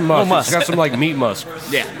Got some Little musk. musk. It's got some like meat musk.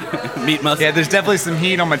 Yeah. meat mustard. Yeah, there's definitely some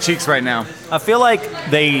heat on my cheeks right now. I feel like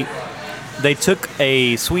they took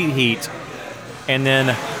a sweet heat and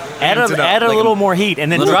then Add amps it up. a Like little more heat,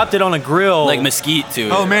 and then dropped it on a grill. Like mesquite to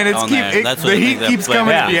it. Oh man, it's on keep there. it, That's the what heat keeps coming.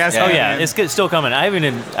 Yeah. Yes. Oh yeah, it's still coming. I haven't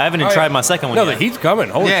even tried my second one No, yet. the heat's coming.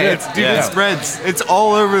 Holy shit. It spreads. It's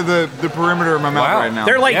all over the perimeter of my mouth Wow. right now.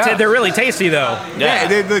 They're like Yeah. they're really tasty though. yeah,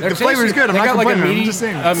 the flavor's good. I'm They not got like complaining. I'm just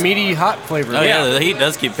saying. a meaty hot flavor. Oh yeah, the heat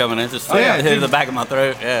does keep coming. It just hit the back of my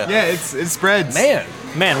throat. Yeah. Yeah, it spreads.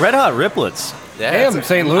 Man, Red Hot Riplets. Damn,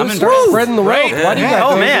 St. Louis, I'm start impressed. spreading the wealth. Right. Why do you Yeah.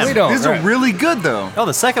 got Oh, those? man. We don't. These are really good though. Oh,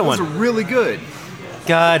 the second These are one. really good.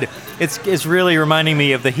 God, it's really reminding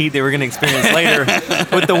me of the heat that we're going to experience later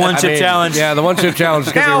with the one chip challenge. Yeah, the one chip challenge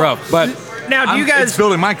is going to be Now- rough, but Now, do you It's guys?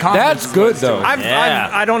 building my confidence. that's good though.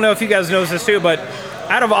 I don't know if you guys noticed this too, but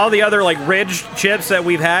out of all the other like ridge chips that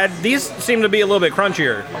we've had, these seem to be a little bit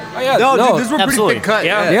crunchier. Oh, yeah, No, no, dude, these were absolutely. pretty thick cut.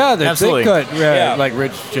 Yeah. yeah, they're Absolutely. thick cut, Yeah. like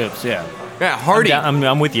rich chips. Yeah. Yeah, hearty.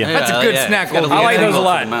 I'm with you. That's a good snack. It's got Old I like man. those a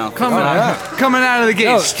lot. Coming out of the gate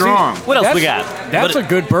No, strong. What else That's, we got? That's a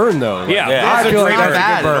good burn though. Yeah. I That's a feel like great that's burn. a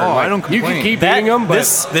good burn. Bad at all. Like, I don't you can complain. keep That- eating them, but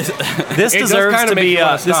This It does deserves kinda to make be you a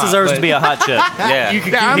wanna this stop, deserves but- to be a hot chip. Yeah. you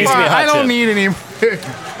can Yeah, keep needs to be a hot I don't chip. need any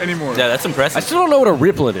anymore. Yeah, that's I impressive. still don't know what a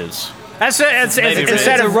riplet is. That's Maybe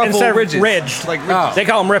instead of ridge, Like they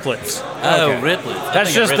call them riplets. Oh, Okay. Ripley.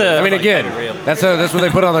 That's just the- I mean, again, that's what they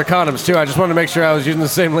put on their condoms too. I just wanted to make sure I was using the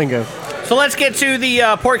same lingo. So let's get to the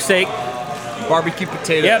pork steak. barbecue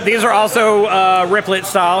potato. Yep, these are also riplet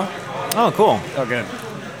style. Oh, cool. Okay.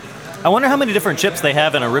 I wonder how many different chips they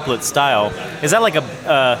have in a riplet style. Is that like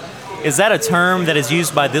is that a term that is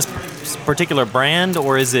used by this particular brand,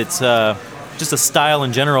 or is it just a style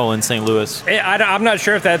in general in St. Louis? I'm not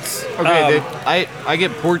sure if that's Okay, I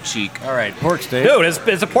get pork cheek. All right, pork steak. dude.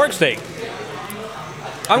 It's a pork steak.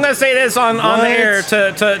 I'm gonna say this on the air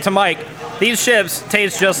to Mike. These chips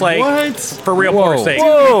taste just like What? for real pork Whoa. steak.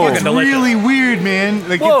 Whoa. Fucking It's delicious. really weird, man.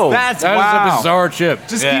 Like Whoa. that's That is wow. a bizarre chip.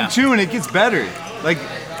 Just Yeah. keep chewing; it gets better. Like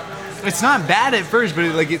it's not bad at first, but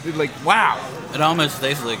like wow. It almost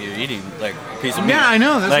tastes like you're eating like a piece of meat. Yeah, I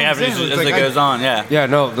know. That's like what I'm after saying. as It's it like, goes on, yeah. Yeah,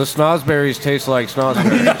 no, the snozberries taste like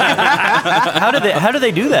snozberries. How do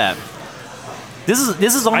they do that? This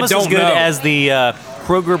is almost as don't good know. as the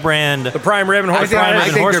Kroger brand The prime rib and I horseradish.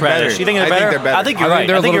 think they're horseradish. better. You think they're I better? think they're better. I think you're I right. think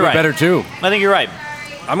they're I a think little you're bit right. better too. I think you're right.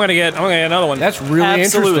 I'm gonna get another one. That's really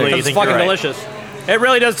Absolutely. interesting. I It's think fucking you're right. delicious. It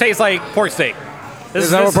really does taste like pork steak. This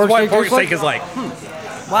Is that this what pork what steak pork tastes like? steak is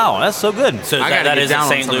like. Wow, that's so good. So I gotta that get is a down on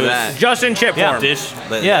St. some of Louis that. Just in chip Yeah. form. dish.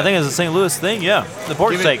 But Yeah, I think it's a St. Louis thing. Yeah, the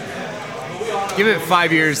pork Give it- steak. Give it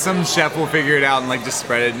 5 years, some chef will figure it out and like just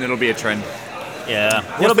spread it, and it'll be a trend. Yeah,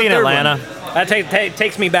 it'll the be in third Atlanta. That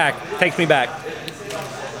takes me back. Takes me back.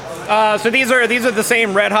 So these are the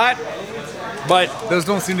same red hot, but Those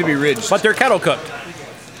don't seem to be ridged. they're kettle cooked.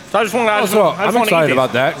 So I just want to. Also, I'm excited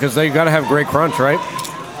about that because they got to have great crunch, right?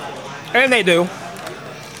 And they do.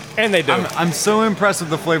 And they do. I'm so impressed with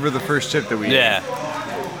the flavor of the first chip that we ate. yeah.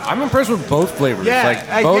 I'm impressed with both flavors. Yeah,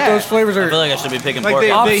 like both those flavors I are feel like I should be picking Like pork.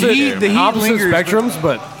 the opposite, heat- the heat opposite lingers, spectrums,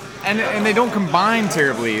 but and they don't combine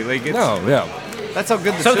terribly. Like it's, no, yeah. that's how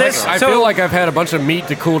good the So chips this- are. I So- feel like I've had a bunch of meat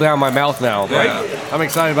to cool down my mouth now. But Yeah. I'm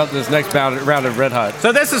excited about this next round of Red Hot.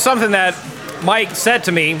 So this is something that Mike said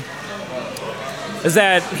to me, is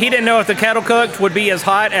that he didn't know if the kettle cooked would be as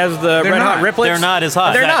hot as the They're red hot not. riplets. They're not as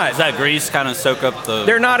hot. They're Does not. that grease kind of soak up the?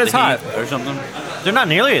 They're not as the hot. heat or something. They're not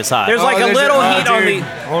nearly as hot. There's like a there's little oh, heat on dude. the.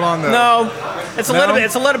 Hold on though. No, it's a No? little bit.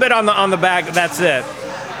 It's a little bit on the back. That's it.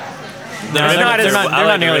 they're not not, as- they're not, I they're like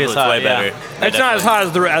not the nearly as riblets hot. way Yeah. better. It's not as hot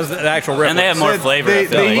as the actual riplets. And they have more flavor. I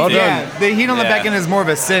feel like. Well done. yeah, the heat on the Yeah. back end is more of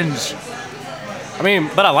a singe. I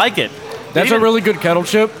mean, But I like it. that's even- a really good kettle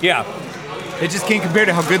chip. Yeah. It just can't compare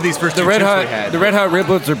to how good these first The two Red chips Hot, we had. the Red Hot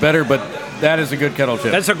riblets are better, but that is a good kettle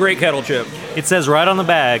chip. That's a great kettle chip. It says right on the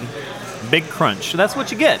bag, big crunch. That's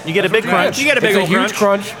what you get. You get a big crunch. You get a big it's old a huge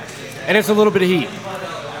crunch, and it's a little bit of heat.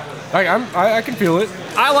 I can feel it.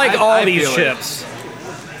 I like I all these feel it. chips,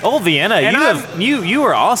 Old Vienna, And you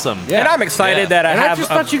are awesome. Yeah. and I'm excited Yeah. that I And I have. just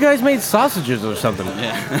thought you guys made sausages or something.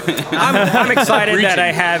 I'm excited that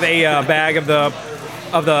I have a bag of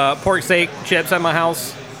the pork steak chips at my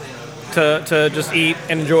house to just eat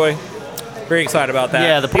and enjoy. Very excited about that.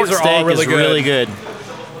 Yeah, the pork These are steak all really is really good.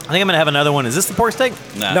 I think I'm gonna have another one. Is this the pork steak?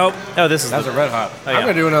 Nah. Nope. Oh, this is That's the, a Red Hot. yeah. I'm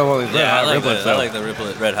gonna do another one of these Red Yeah, Hot I riblets. like the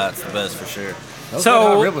Riplet Red Hot's the best for sure. Those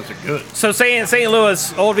So- Red Hot riblets are good. So St.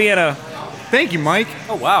 Louis, Old Vienna, Thank you, Mike.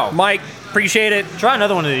 Oh wow. Mike, appreciate it. Try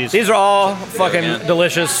another one of these. These are all fucking man.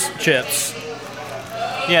 delicious chips.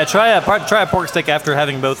 Yeah, try a pork steak after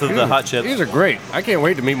having both of the hot chips. These are great. I can't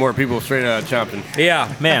wait to meet more people straight out of Chompton.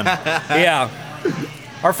 Yeah, Man, yeah.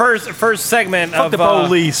 Our first segment fuck of the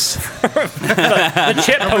police. the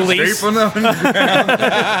chip police.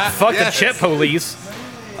 Fuck the chip police.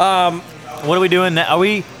 What are we doing now?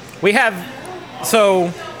 We have.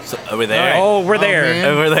 So over there. Oh, we're there. man.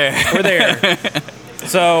 Over there. We're there.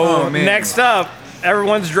 So next up,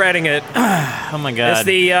 everyone's dreading it. Oh my God. It's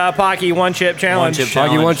the Paqui One Chip Challenge.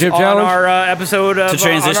 Paqui One Chip On Challenge. our episode of To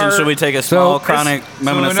transition, should we take a small chronic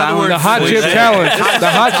moment of in other silence? The hot chip challenge. The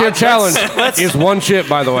hot chip challenge is one chip,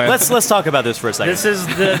 by the way. Let's talk about this for a second. This is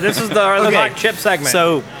the hot chip segment.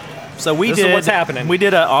 So we This did. is what's happening. We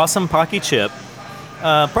did an awesome Paqui chip,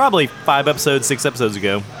 probably 6 episodes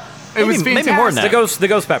ago. It was fantastic. Maybe more than that. the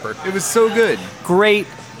ghost pepper. It was so good. Great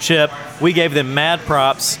chip. We gave them mad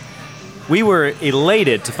props. We were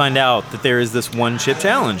elated to find out that there is this one chip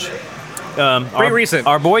challenge. Pretty recent.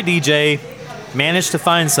 Our boy DJ managed to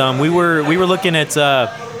find some. We were looking at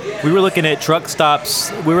truck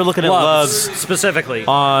stops. We were looking at Loves specifically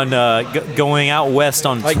on going out west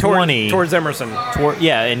on like 20 towards Emerson.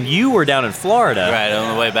 Yeah, and you were down in Florida. Right,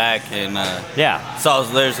 on the way back, and Yeah. saw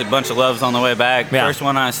there's a bunch of Loves on the way back. Yeah. First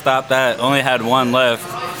one I stopped at only had one left,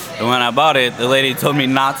 and when I bought it, the lady told me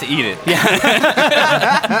not to eat it.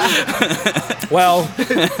 Well,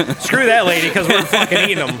 screw that lady because we're fucking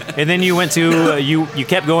eating them. And then you went to you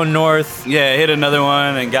kept going north. Yeah, hit another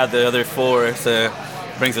one and got the other 4, so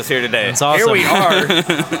brings us here today. It's awesome. Here we are.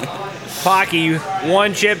 Paqui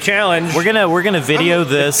One Chip Challenge. We're gonna video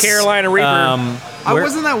this. Carolina Reaper. I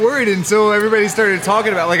wasn't that worried until everybody started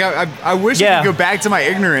talking about. Like, I wish I Yeah. could go back to my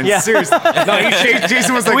ignorance. Yeah. Seriously. No,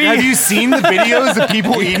 Jason was like, "Have you seen the videos of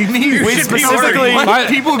people eating these?" We specifically- What?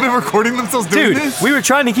 People have been recording themselves doing Dude, this. we were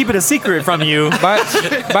trying to keep it a secret from you.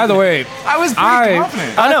 By the way, I was pretty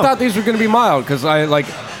confident. I know. thought these were going to be mild because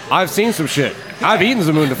I've seen some shit. I've eaten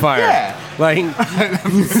some moon to fire. Yeah. Like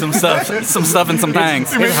some stuff and some tangs.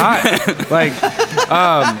 it's hot. Like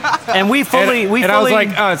And we fully and I was like,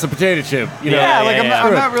 oh, it's a potato chip. You know? Yeah, like I'm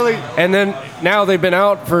not really. And then now they've been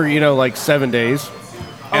out for like 7 days,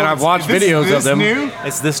 and I've watched videos of them. New?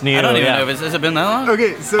 it's this new. I don't even yeah. know if has it been that long?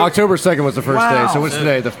 Okay, so October 2nd was the first day. Wow. So what's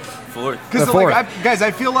today? The 4. because the like, fourth. guys, I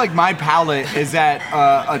feel like my palate is at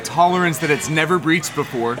a tolerance that it's never breached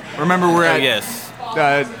before. Remember, we're Oh, at yes.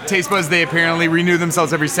 Taste Buds. They apparently renew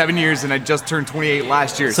themselves every 7 years, and I just turned 28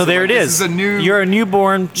 last year. So there like, it This is. is a new. You're a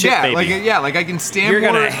newborn chip yeah, baby. like I can stand. You're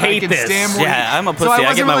gonna more, hate I can this. Stand more. Yeah, I'm a So pussy. I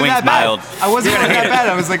wasn't get my really wings that bad. mild. I wasn't really that bad.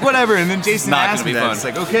 I was like, whatever. And then Jason not asked gonna me be that. fun. It's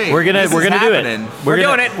like, okay, We're gonna this do is it. happening. We're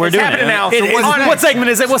doing it. We're It's doing happening it. now. It- So it- what's next? what segment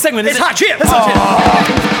is it? What segment is It's it? hot chip.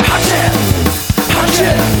 Hot chip! Hot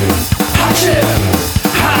chip! Hot chip!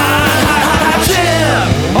 Hot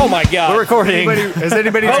chip! Oh my God. We're recording. Has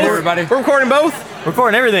anybody Both? told everybody? We're recording both.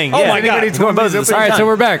 Recording everything. Oh yeah. my God. We're doing both at the same All right, time. so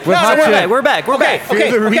we're back with hot we're chip. back. We're back. We're back. Okay.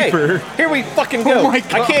 Fear the Okay. Reaper. Here we fucking go. my I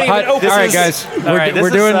God. can't even Hot- open all right, this. guys, All right, we're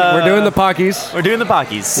this doing is, we're doing the Paqis. We're doing the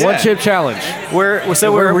Paqis. One chip challenge. We're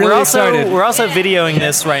We're really excited. We're also videoing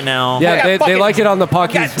this right now. Yeah, got they fucking- like it on the I got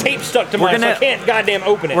Paqis. tape stuck to We're mine, so I gonna- can't goddamn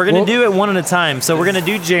open it. We're gonna Well- do it one at a time. So we're gonna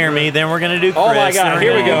do Jeremy, then we're gonna do Chris. Oh my God, then we're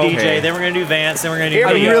here we gonna go. do DJ, Okay. then we're gonna do Vance, then we're gonna do. Here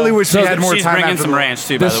I we go. really wish we So had more She's time. bringing after some the- ranch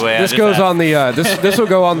too, by This the way. I this just goes asked. on the this will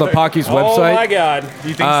go on the Paqis Oh my website. God.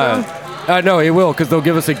 You think so? No, it will because they'll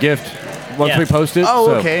give us a gift once Yeah. we post it. Oh,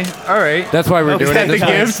 so okay. All right. That's why we're doing Is it that the this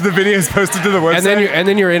time. gift? The video is posted to the website. And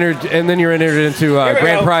then you're entered into Here we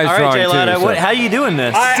grand go. prize All right, drawing Jay too. Lada, so. how you doing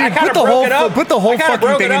this? I Dude, kinda put the broke whole it up. put the whole I kinda fucking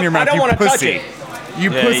broke thing it in your up. I mouth. don't You wanna touch pussy. it.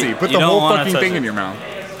 You Yeah, pussy. you- Put you the don't whole wanna fucking touch thing it. in your mouth.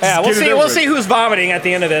 Yeah, we'll get it see. over We'll with. see who's vomiting at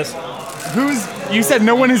the end of this. You said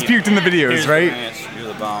no one has puked in the videos, Here's right? ranch. You're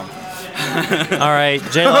the bomb. All right,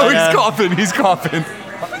 Jay Oh, he's Lada. coughing. He's coughing.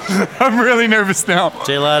 I'm really nervous now.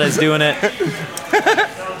 Jay Lada's doing it.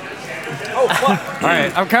 All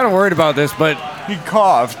right, I'm kind of worried about this, but He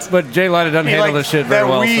coughed. Jay Lada doesn't handle this shit very that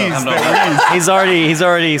well. wheeze, So. that He's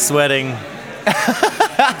already sweating.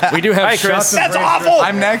 We do have Right, Chris. shots. That's wheeze. awful.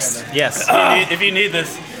 I'm next. Yes, If you need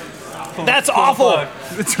this, That's awful.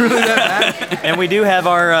 It's really that bad. and we do have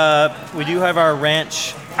our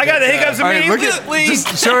ranch. I got the hiccups All right, look immediately. at.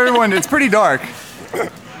 Just show everyone. It's pretty dark.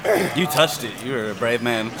 you touched it. You were a brave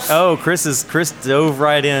man. Oh, Chris dove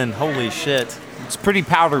right in. Holy shit. It's pretty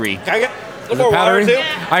powdery. Can I get a little more water Powdery? too?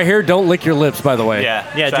 I hear don't lick your lips, by the way. Yeah,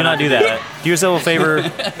 Try do not do that. Do yourself a favor.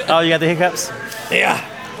 Oh, you got the hiccups? Yeah.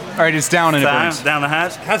 All right, it's down and it Down, burns. down the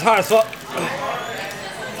hatch. That's hot as fuck.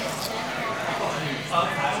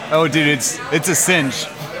 Oh, dude, it's a singe.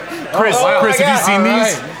 Chris, wow. Chris, Oh my have you seen God.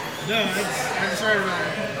 these?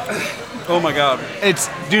 Oh my God.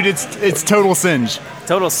 It's total singe.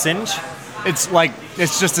 Total singe?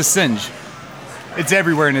 It's just a singe. It's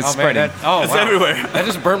everywhere and it's Oh, man, spreading. It's everywhere. That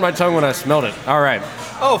just burnt my tongue when I smelled it. All right.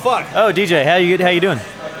 Oh fuck. Oh, DJ, how you doing?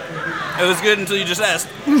 It was good until you just asked.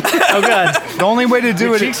 Oh God. The only way to do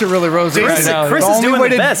Your it. cheeks are really rosy right now. Chris the is only doing way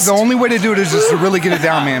the to best. the only way to do it is just to really get it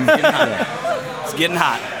down, man. It's getting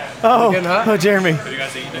hot. Oh, Jeremy.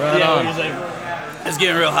 It's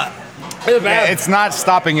getting real hot. Yeah, it's not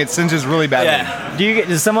stopping. It singes really badly. Yeah.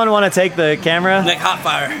 Does someone want to take the camera? Like hot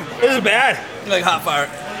fire. This is bad. Like hot fire.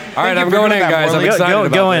 All right, I'm going in, guys. I'm excited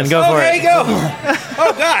about Go in. this. Go for Okay, it. go.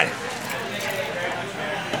 Oh, God.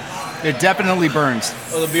 It definitely burns.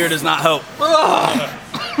 Well, the beer does not help.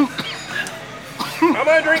 I'm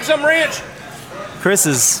going to drink some ranch. Chris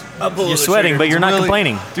is. pull You're the sweating, trigger. but you're not Really-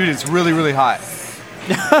 complaining. Dude, it's really, really hot.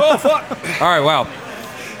 Oh, fuck. All right, wow.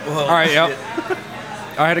 All right, yep.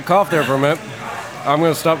 I had a cough there for a minute. I'm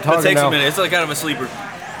going to stop It talking takes now. a minute. It's like kind of a sleeper.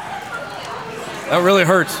 That really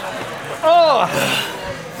hurts. Oh,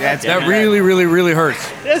 Yeah, it's That really, really, really hurts.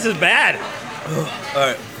 this is bad. All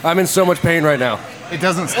right. I'm in so much pain right now. It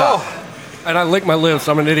doesn't stop. And I lick my lips.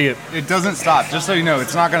 I'm an idiot. It doesn't stop. Just so you know,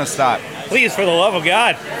 it's not going to stop. Please, for the love of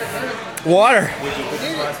God. Water.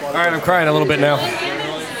 All right, I'm crying a little bit now.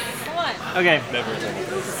 Okay.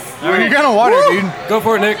 Well, you're going to water, dude. Go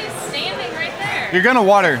for it, Nick. Standing right there. You're going to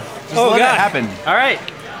water. Just Oh, let God. it happen. All right.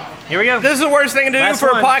 Here we go. This is the worst thing to do Last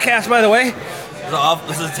for one. a podcast, by the way.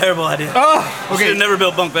 This is a terrible idea. Oh, We should have never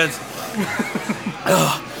built bunk beds.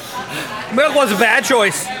 milk was a bad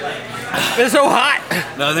choice. It's so hot.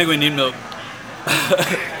 No, I think we need milk.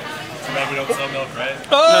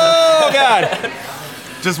 Oh, God.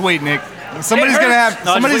 Just wait, Nick. Somebody's going to have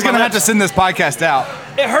No, somebody's just leave going to my have to lips. send this podcast out.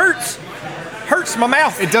 It hurts. Hurts my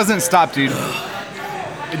mouth. It doesn't stop, dude.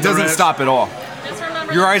 It doesn't rest. stop at all. Just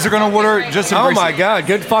remember Your eyes are going to water. Just Oh embrace my it. God!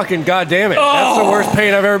 Good fucking goddamn it! That's the worst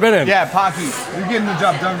pain I've ever been in. Yeah, Paqui, you're getting the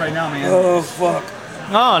job done right now, man. Oh, fuck.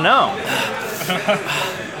 Oh no.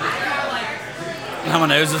 How my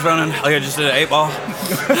nose is running. Like I just did an 8-ball.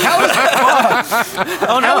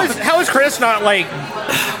 How is Chris not like...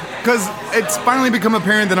 Because it's finally become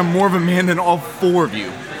apparent that I'm more of a man than all four of you.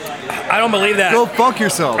 I don't believe that. Go fuck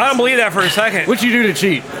yourselves. I don't believe that for a second. What'd you do to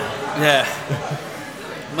cheat? Yeah.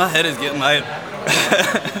 My head is getting light.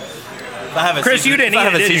 If I have a Chris, seizure, you didn't if I eat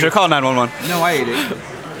have it, a did seizure, you? call 911. No, I ate it.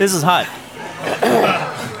 This is hot.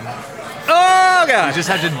 Oh, You God. just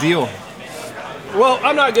have to deal. Well,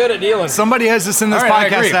 I'm not good at dealing. Somebody has to send this All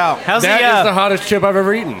right, I podcast agree. out. How's That the is the hottest chip I've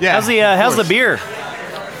ever eaten. Yeah. how's the beer?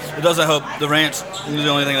 It doesn't help. The ranch is the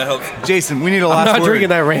only thing that helps. Jason, we need a I'm last not word. drinking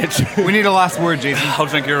that ranch. We need a last word, Jason. I'll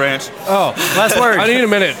drink your ranch. Oh, Last word. I need a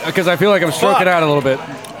minute because I feel like I'm stroking out a little bit.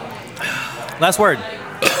 Last word.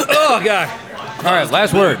 Oh, God. All right,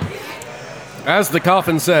 last word. As the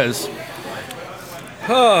coffin says,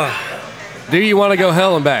 do you want to go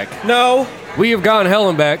hell and back? No. We have gone hell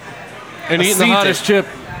and back and eaten the siege hottest chip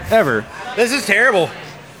ever. This is terrible.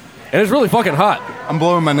 And it's really fucking hot. I'm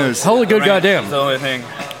blowing my nose. Holy good Ranch goddamn. is the only thing.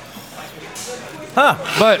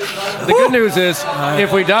 But the good news is,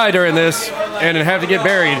 if we die during this and have to get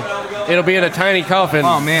buried, it'll be in a tiny coffin.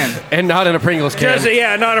 Oh, man. And not in a Pringles can. Just,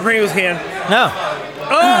 yeah, not a Pringles can. No.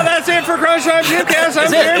 Oh, that's it for Crunch Time Chipcast. I'm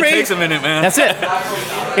That's it. Jeremy. It takes a minute, man. That's it.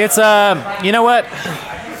 It's you know what?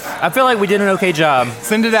 I feel like we did an okay job.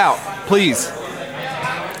 Send it out, please.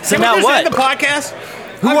 Send Can we out just what? end the podcast?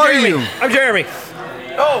 Who I'm are Jeremy. you? I'm Jeremy.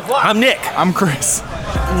 Oh, fuck. I'm Nick. I'm Chris.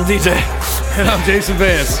 DJ. And I'm Jason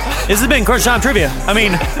Vance. This has been Crunch Time Trivia. I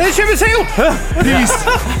mean, This ship is sailed. Peace.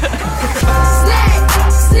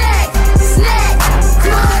 Snack, snack.